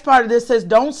 The next part of this says,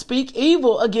 don't speak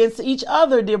evil against each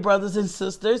other, dear brothers and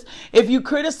sisters. If you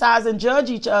criticize and judge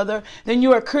each other, then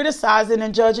you are criticizing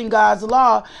and judging God's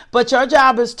law. But your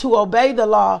job is to obey the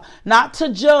law, not to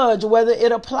judge whether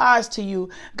it applies to you.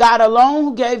 God alone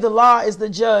who gave the law is the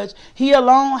judge. He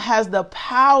alone has the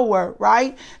power,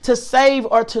 right, to save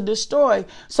or to destroy.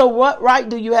 So what right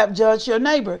do you have judge your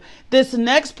neighbor? This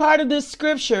next part of this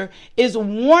scripture is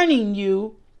warning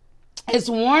you. It's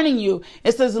warning you.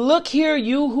 It says, look here,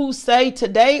 you who say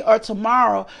today or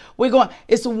tomorrow we're going.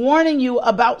 It's warning you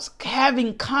about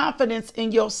having confidence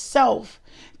in yourself.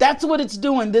 That's what it's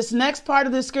doing. This next part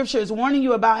of the scripture is warning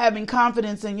you about having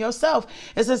confidence in yourself.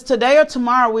 It says, today or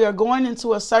tomorrow we are going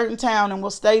into a certain town and we'll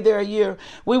stay there a year.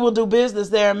 We will do business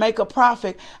there and make a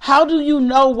profit. How do you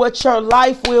know what your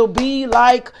life will be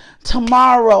like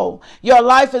tomorrow? Your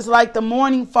life is like the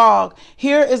morning fog.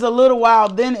 Here is a little while,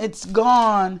 then it's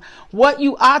gone. What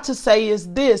you ought to say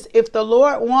is this: if the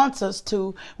Lord wants us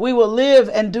to, we will live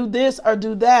and do this or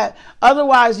do that.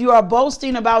 Otherwise, you are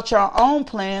boasting about your own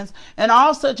plans, and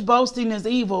all such boasting is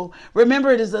evil.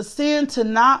 Remember, it is a sin to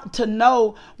not to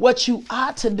know what you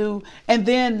ought to do and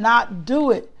then not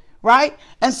do it, right?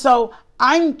 And so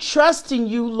I'm trusting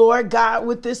you, Lord God,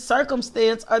 with this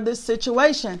circumstance or this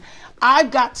situation. I've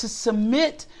got to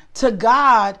submit to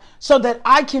God so that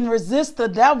I can resist the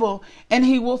devil and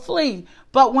he will flee.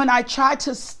 But when I try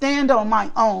to stand on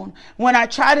my own, when I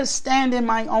try to stand in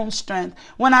my own strength,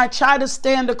 when I try to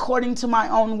stand according to my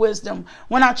own wisdom,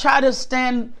 when I try to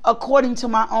stand according to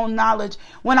my own knowledge,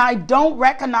 when I don't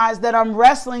recognize that I'm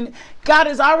wrestling, God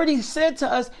has already said to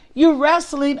us, you're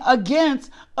wrestling against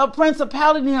a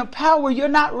principality and power. You're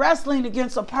not wrestling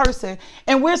against a person.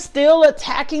 And we're still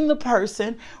attacking the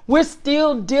person. We're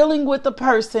still dealing with the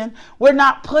person. We're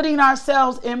not putting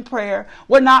ourselves in prayer.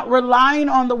 We're not relying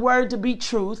on the word to be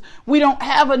truth. We don't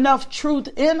have enough truth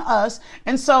in us.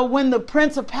 And so when the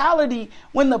principality,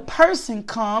 when the person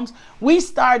comes, we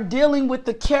start dealing with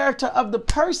the character of the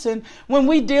person. When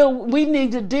we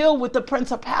need to deal with the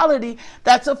principality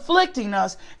that's afflicting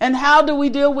us. And how do we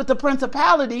deal with the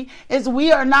principality? Is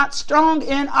we are not strong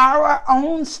in our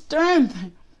own strength.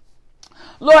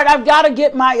 Lord, I've got to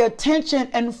get my attention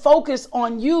and focus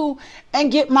on you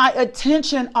and get my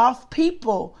attention off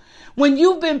people. When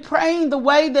you've been praying the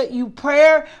way that you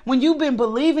pray, when you've been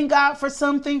believing God for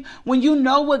something, when you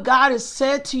know what God has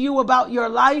said to you about your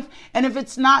life, and if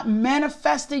it's not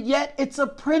manifested yet, it's a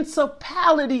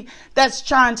principality that's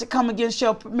trying to come against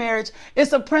your marriage.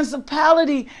 It's a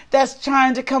principality that's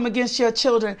trying to come against your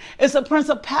children. It's a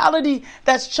principality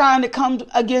that's trying to come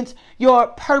against your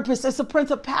purpose. It's a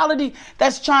principality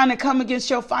that's trying to come against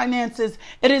your finances.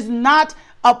 It is not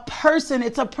a person.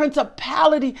 It's a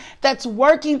principality that's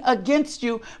working against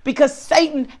you because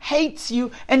Satan hates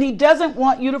you and he doesn't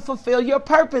want you to fulfill your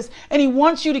purpose. And he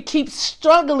wants you to keep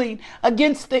struggling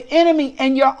against the enemy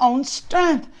and your own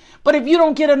strength. But if you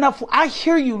don't get enough, I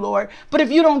hear you, Lord, but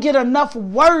if you don't get enough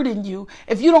word in you,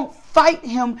 if you don't fight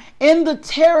him in the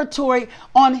territory,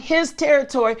 on his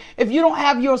territory, if you don't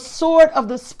have your sword of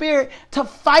the Spirit to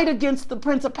fight against the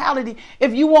principality,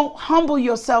 if you won't humble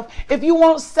yourself, if you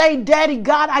won't say, Daddy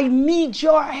God, I need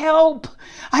your help.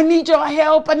 I need your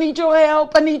help. I need your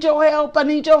help. I need your help. I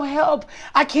need your help.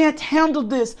 I can't handle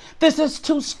this. This is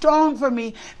too strong for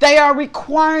me. They are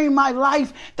requiring my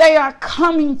life. They are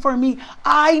coming for me.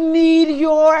 I need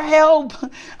your help.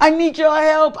 I need your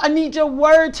help. I need your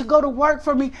word to go to work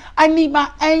for me. I need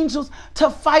my angels to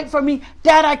fight for me.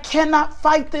 Dad, I cannot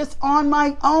fight this on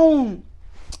my own.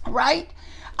 Right?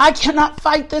 I cannot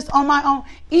fight this on my own.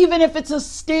 Even if it's a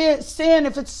sin,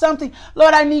 if it's something,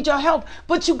 Lord, I need your help.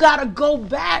 But you got to go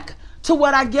back to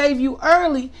what I gave you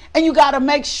early. And you got to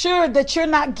make sure that you're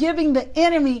not giving the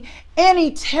enemy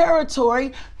any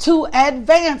territory to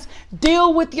advance.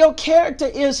 Deal with your character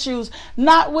issues,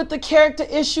 not with the character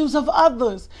issues of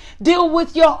others. Deal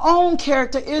with your own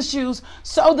character issues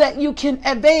so that you can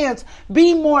advance.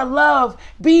 Be more love,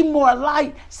 be more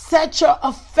light. Set your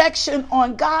affection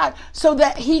on God so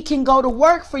that he can go to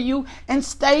work for you and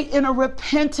stay in a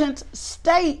repentant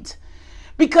state.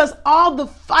 Because all the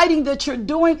fighting that you're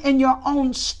doing in your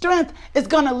own strength is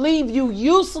going to leave you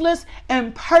useless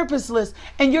and purposeless.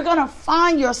 And you're going to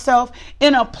find yourself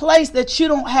in a place that you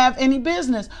don't have any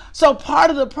business. So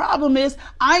part of the problem is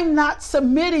I'm not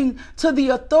submitting to the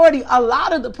authority. A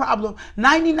lot of the problem,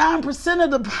 99%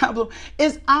 of the problem,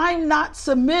 is I'm not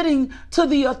submitting to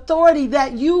the authority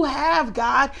that you have,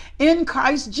 God, in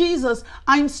Christ Jesus.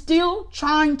 I'm still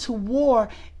trying to war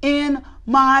in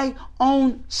my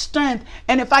own strength.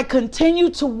 And if I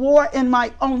continue to war in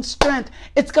my own strength,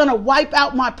 it's going to wipe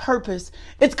out my purpose.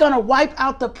 It's going to wipe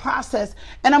out the process.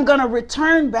 And I'm going to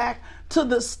return back to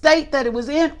the state that it was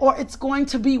in, or it's going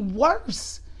to be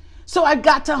worse. So I've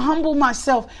got to humble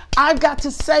myself. I've got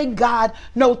to say, God,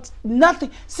 no,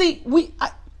 nothing. See, we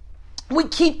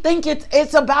keep thinking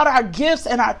it's about our gifts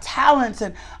and our talents,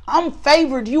 and I'm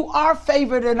favored. You are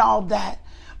favored and all that.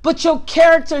 But your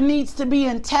character needs to be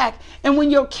intact. And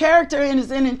when your character is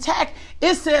intact,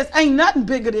 it says, ain't nothing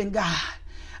bigger than God.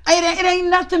 It ain't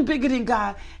nothing bigger than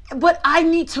God. But I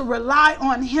need to rely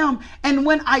on him. And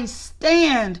when I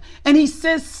stand, and he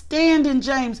says stand in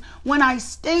James, when I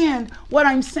stand, what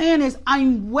I'm saying is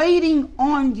I'm waiting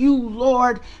on you,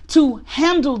 Lord, to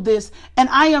handle this. And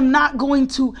I am not going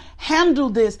to handle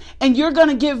this. And you're going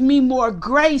to give me more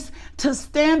grace to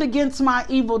stand against my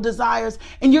evil desires.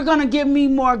 And you're going to give me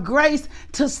more grace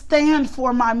to stand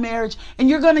for my marriage. And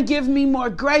you're going to give me more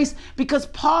grace because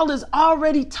Paul has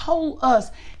already told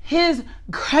us his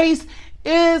grace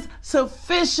is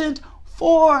sufficient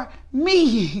for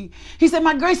me. He said,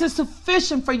 my grace is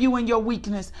sufficient for you in your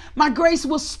weakness. My grace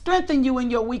will strengthen you in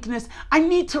your weakness. I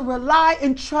need to rely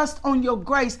and trust on your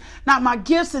grace, not my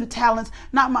gifts and talents,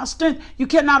 not my strength. You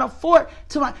cannot afford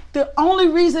to. The only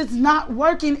reason it's not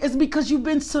working is because you've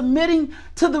been submitting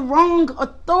to the wrong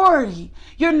authority.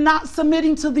 You're not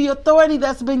submitting to the authority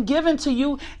that's been given to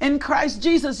you in Christ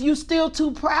Jesus. You're still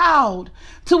too proud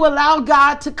to allow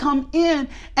God to come in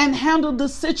and handle the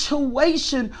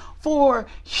situation for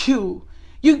you.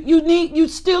 You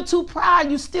still too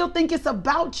proud. You still think it's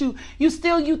about you. You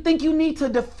think you need to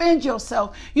defend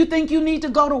yourself. You think you need to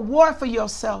go to war for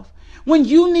yourself when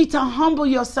you need to humble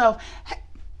yourself.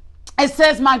 It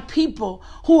says, my people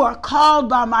who are called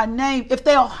by my name, if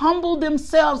they'll humble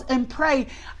themselves and pray,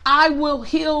 I will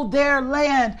heal their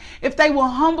land. If they will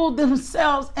humble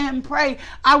themselves and pray,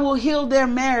 I will heal their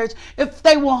marriage. If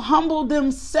they will humble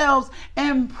themselves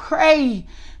and pray,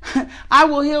 I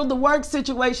will heal the work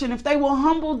situation. If they will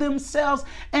humble themselves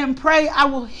and pray, I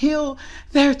will heal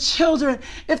their children.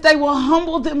 If they will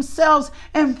humble themselves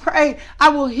and pray, I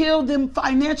will heal them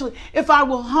financially. If I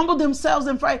will humble themselves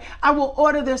and pray, I will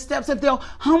order their steps. If they'll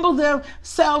humble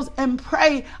themselves and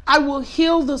pray, I will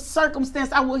heal the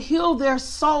circumstance. I will heal their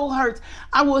soul hurts.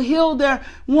 I will heal their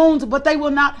wounds, but they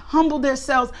will not humble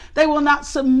themselves. They will not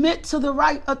submit to the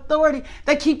right authority.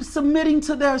 They keep submitting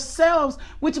to themselves,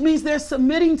 which means they're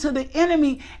submitting to the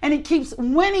enemy, and he keeps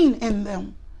winning in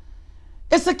them.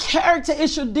 It's a character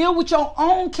issue. Deal with your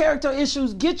own character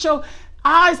issues. Get your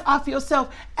eyes off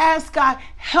yourself. Ask God,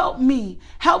 help me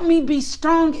be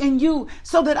strong in you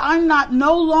so that I'm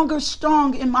no longer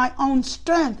strong in my own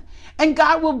strength. And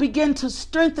God will begin to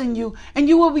strengthen you, and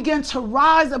you will begin to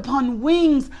rise upon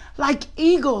wings like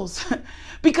eagles.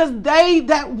 Because they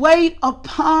that wait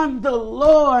upon the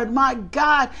Lord, my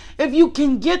God, if you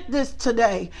can get this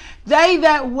today, they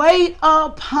that wait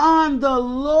upon the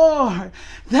Lord,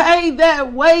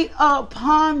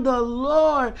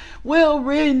 will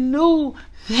renew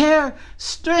their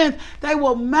strength. They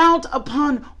will mount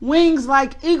upon wings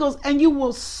like eagles, and you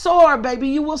will soar, baby.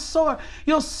 You will soar.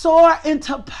 You'll soar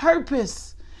into purpose.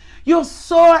 You'll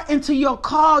soar into your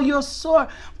call. You'll soar.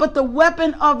 But the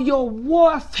weapon of your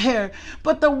warfare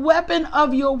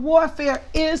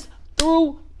is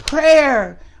through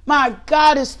prayer. My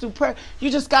God, is through prayer.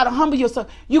 You just got to humble yourself.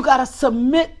 You got to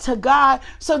submit to God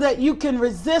so that you can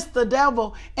resist the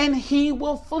devil and he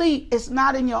will flee. It's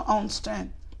not in your own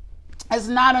strength. It's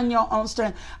not on your own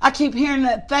strength. I keep hearing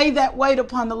that they that wait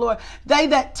upon the Lord, they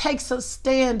that takes a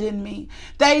stand in me,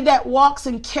 they that walks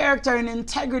in character and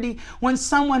integrity when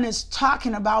someone is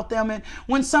talking about them and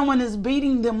when someone is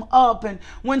beating them up and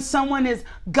when someone is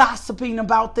gossiping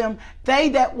about them, they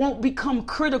that won't become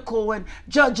critical and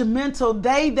judgmental,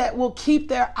 they that will keep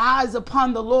their eyes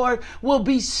upon the Lord will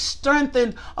be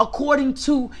strengthened according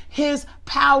to his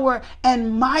power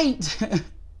and might.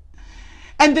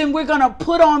 And then we're going to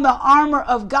put on the armor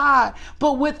of God.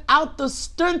 But without the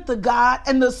strength of God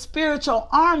and the spiritual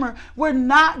armor, we're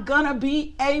not going to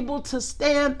be able to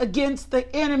stand against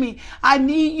the enemy. I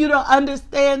need you to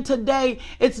understand today,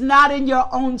 it's not in your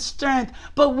own strength.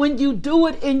 But when you do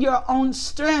it in your own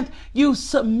strength, you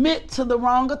submit to the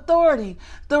wrong authority.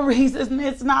 The reason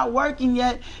it's not working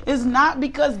yet is not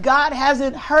because God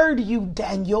hasn't heard you,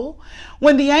 Daniel.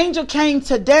 When the angel came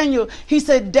to Daniel, he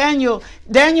said, Daniel,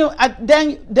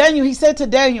 he said to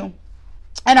Daniel,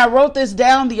 and I wrote this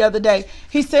down the other day.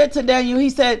 He said to Daniel, he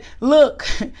said, look,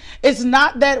 it's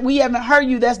not that we haven't heard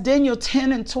you. That's Daniel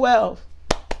 10 and 12.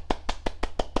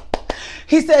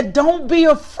 He said, don't be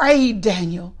afraid,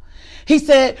 Daniel. He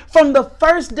said, from the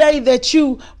first day that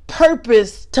you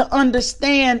purpose to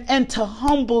understand and to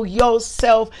humble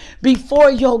yourself before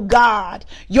your God,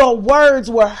 your words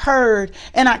were heard,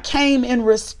 and I came in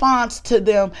response to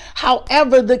them.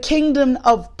 However, the kingdom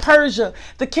of Persia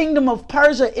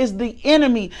is the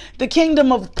enemy. The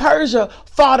kingdom of Persia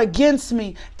fought against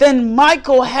me. Then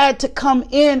Michael had to come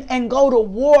in and go to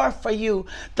war for you.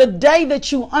 The day that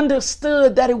you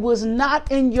understood that it was not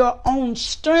in your own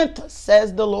strength,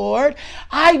 says the Lord,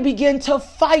 I began to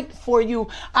fight for you.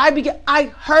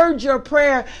 I heard your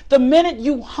prayer. The minute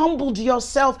you humbled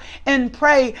yourself and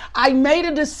prayed, I made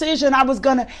a decision I was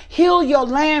going to heal your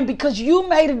land because you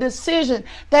made a decision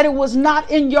that it was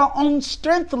not in your own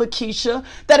strength, Lakeisha,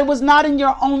 that it was not in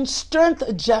your own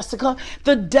strength, Jessica.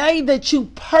 The day that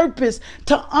you purposed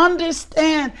to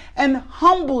understand and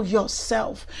humble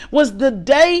yourself was the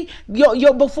day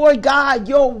before God,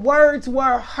 your words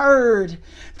were heard.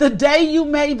 The day you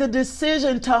made the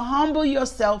decision to humble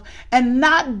yourself and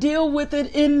not deal with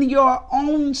it in your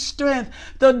own strength.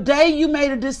 The day you made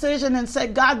a decision and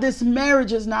said, God, this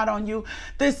marriage is not on you.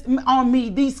 This on me.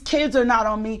 These kids are not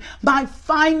on me. My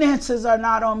finances are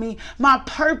not on me. My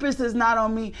purpose is not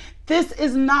on me. This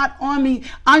is not on me.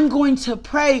 I'm going to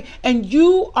pray and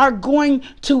you are going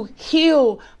to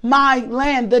heal my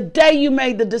land. The day you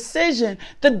made the decision,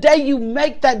 the day you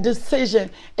make that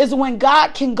decision is when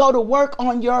God can go to work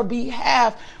on your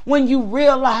behalf, when you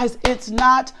realize it's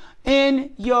not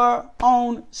in your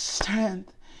own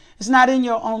strength. It's not in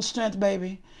your own strength,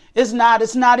 baby. It's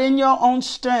not in your own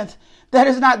strength. That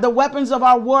is not, the weapons of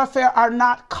our warfare are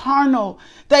not carnal.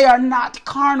 They are not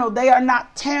carnal. They are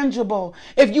not tangible.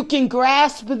 If you can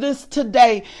grasp this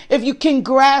today, if you can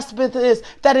grasp this,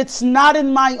 that it's not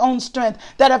in my own strength,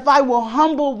 that if I will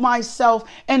humble myself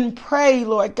and pray,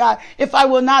 Lord God, if I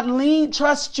will not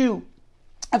trust you,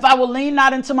 if I will lean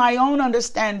not into my own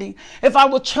understanding, if I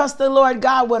will trust the Lord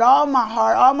God with all my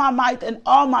heart, all my might, and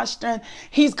all my strength,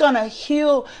 he's going to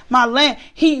heal my land.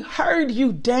 He heard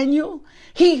you, Daniel.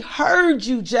 He heard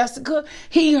you, Jessica.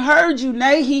 He heard you,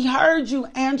 Nay. He heard you,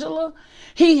 Angela.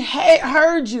 He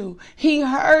heard you. He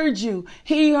heard you.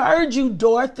 He heard you,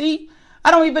 Dorothy.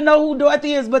 I don't even know who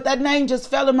Dorothy is, but that name just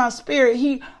fell in my spirit.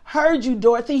 He heard you,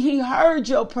 Dorothy. He heard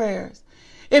your prayers.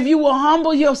 If you will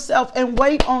humble yourself and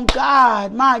wait on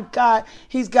God, my God,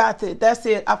 he's got it. That's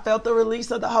it. I felt the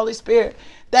release of the Holy Spirit.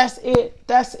 That's it.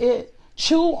 That's it.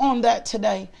 Chew on that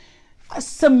today.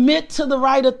 Submit to the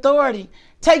right authority.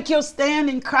 Take your stand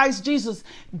in Christ Jesus.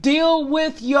 Deal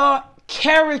with your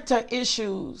character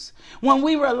issues. When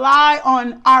we rely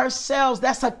on ourselves,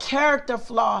 that's a character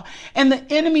flaw. And the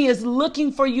enemy is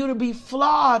looking for you to be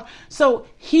flawed so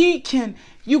you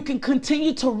can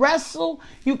continue to wrestle,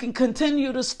 you can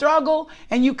continue to struggle,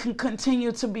 and you can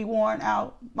continue to be worn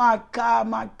out. My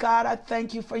God, I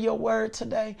thank you for your word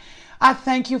today. I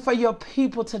thank you for your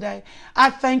people today.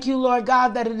 I thank you, Lord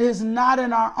God, that it is not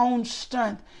in our own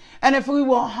strength. And if we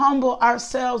will humble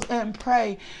ourselves and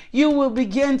pray, you will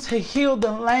begin to heal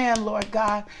the land, Lord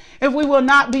God. If we will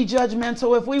not be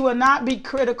judgmental, if we will not be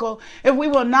critical, if we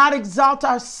will not exalt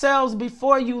ourselves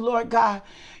before you, Lord God,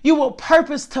 you will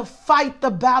purpose to fight the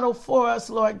battle for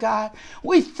us, Lord God.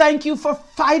 We thank you for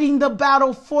fighting the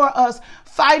battle for us,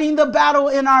 fighting the battle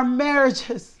in our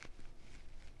marriages,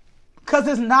 because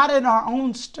it's not in our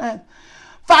own strength.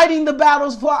 Fighting the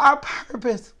battles for our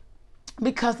purpose,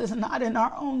 because it's not in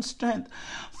our own strength.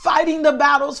 Fighting the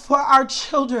battles for our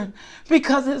children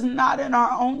because it's not in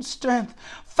our own strength.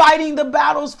 Fighting the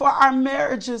battles for our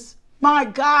marriages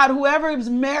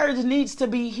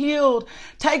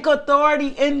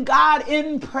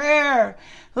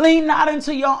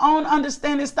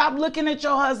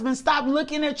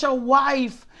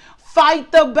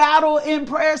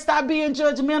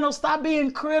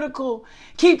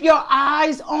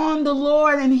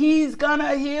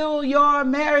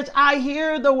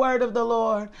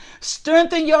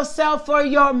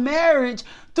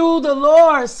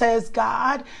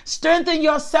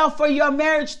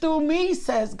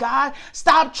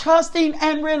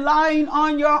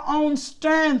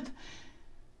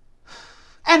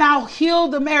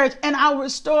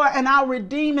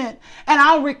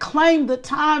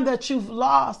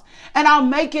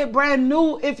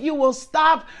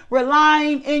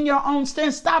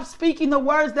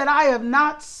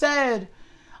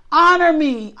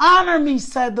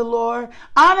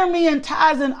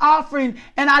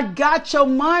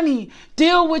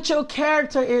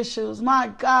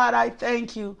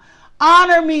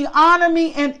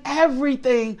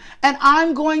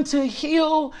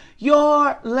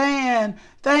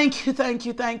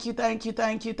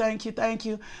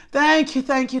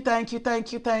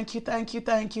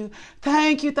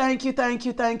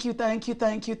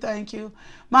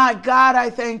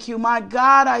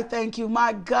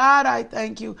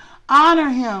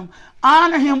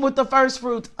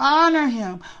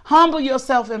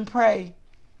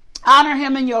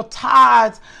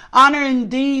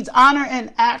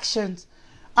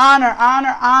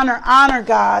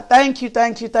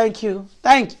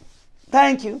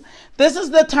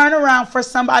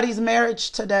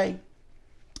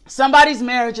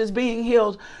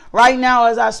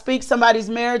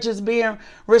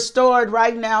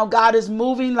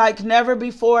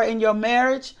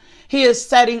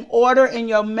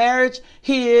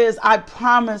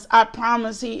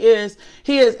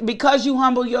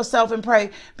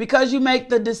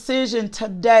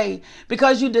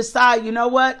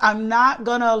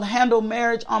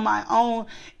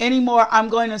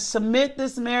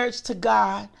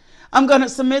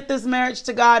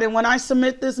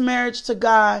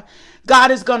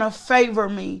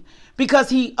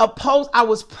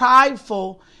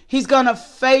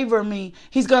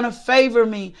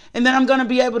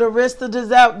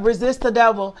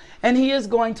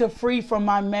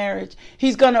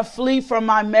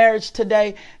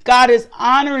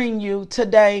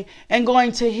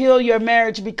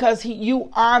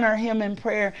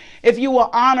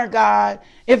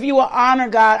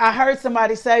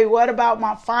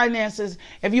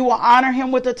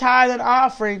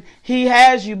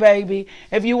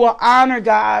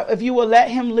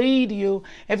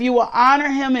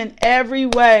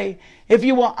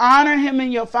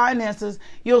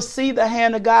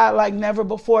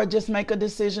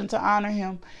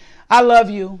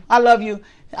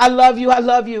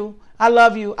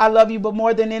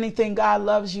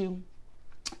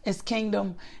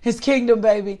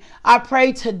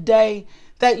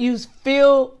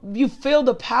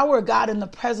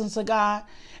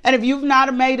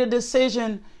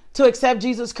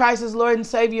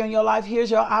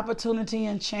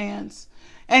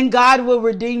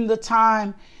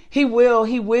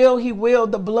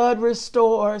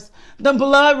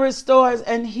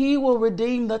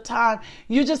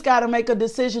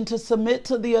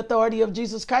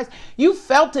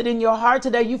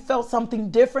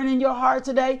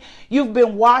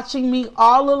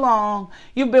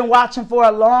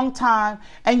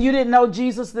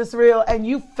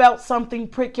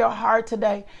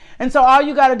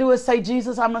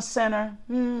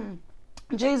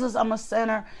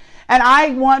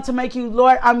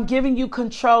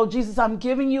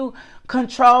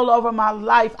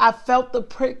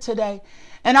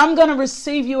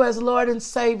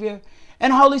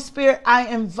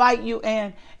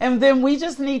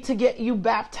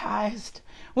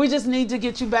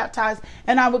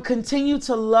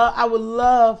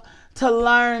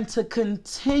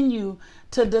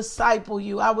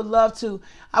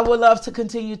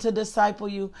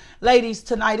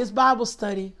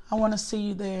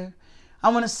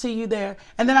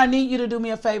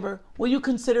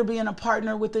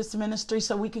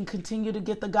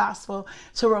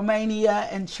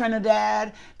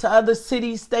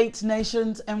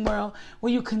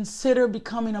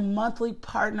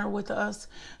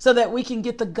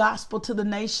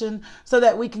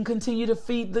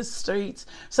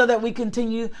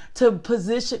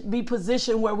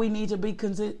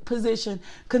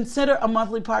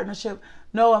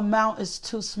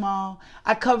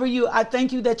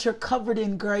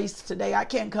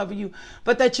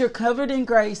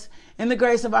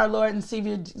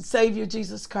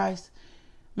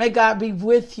May God be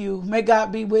with you. May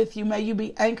God be with you. May you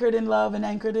be anchored in love and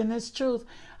anchored in His truth.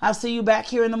 I'll see you back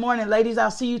here in the morning. Ladies,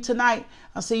 I'll see you tonight.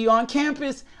 I'll see you on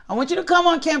campus. I want you to come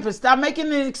on campus. Stop making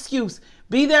an excuse.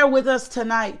 Be there with us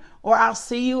tonight, or I'll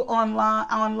see you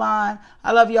online.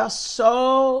 I love y'all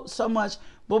so much.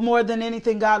 But more than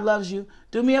anything, God loves you.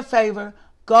 Do me a favor.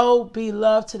 Go be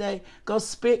loved today. Go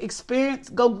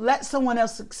let someone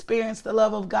else experience the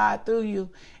love of God through you.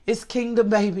 It's kingdom,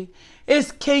 baby.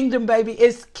 It's kingdom, baby.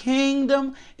 It's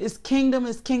kingdom. It's kingdom.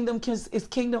 It's kingdom. It's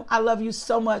kingdom. I love you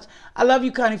so much. I love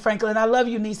you, Connie Franklin. I love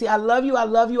you, Nisi. I love you. I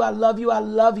love you. I love you. I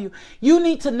love you. You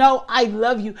need to know I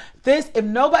love you.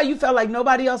 You felt like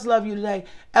nobody else loved you today.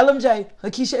 LMJ,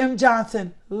 Lakeisha M.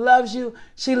 Johnson, loves you.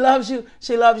 She loves you.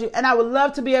 She loves you. And I would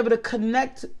love to be able to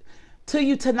connect to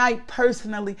you tonight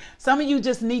personally. Some of you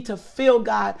just need to feel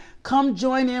God. Come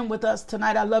join in with us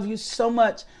tonight. I love you so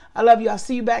much. I love you. I'll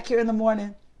see you back here in the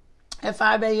morning at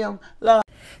 5 a.m. Love.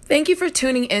 Thank you for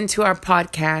tuning into our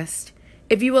podcast.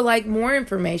 If you would like more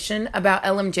information about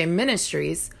LMJ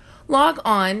Ministries, log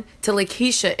on to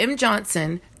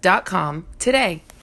LakeishaMJohnson.com today.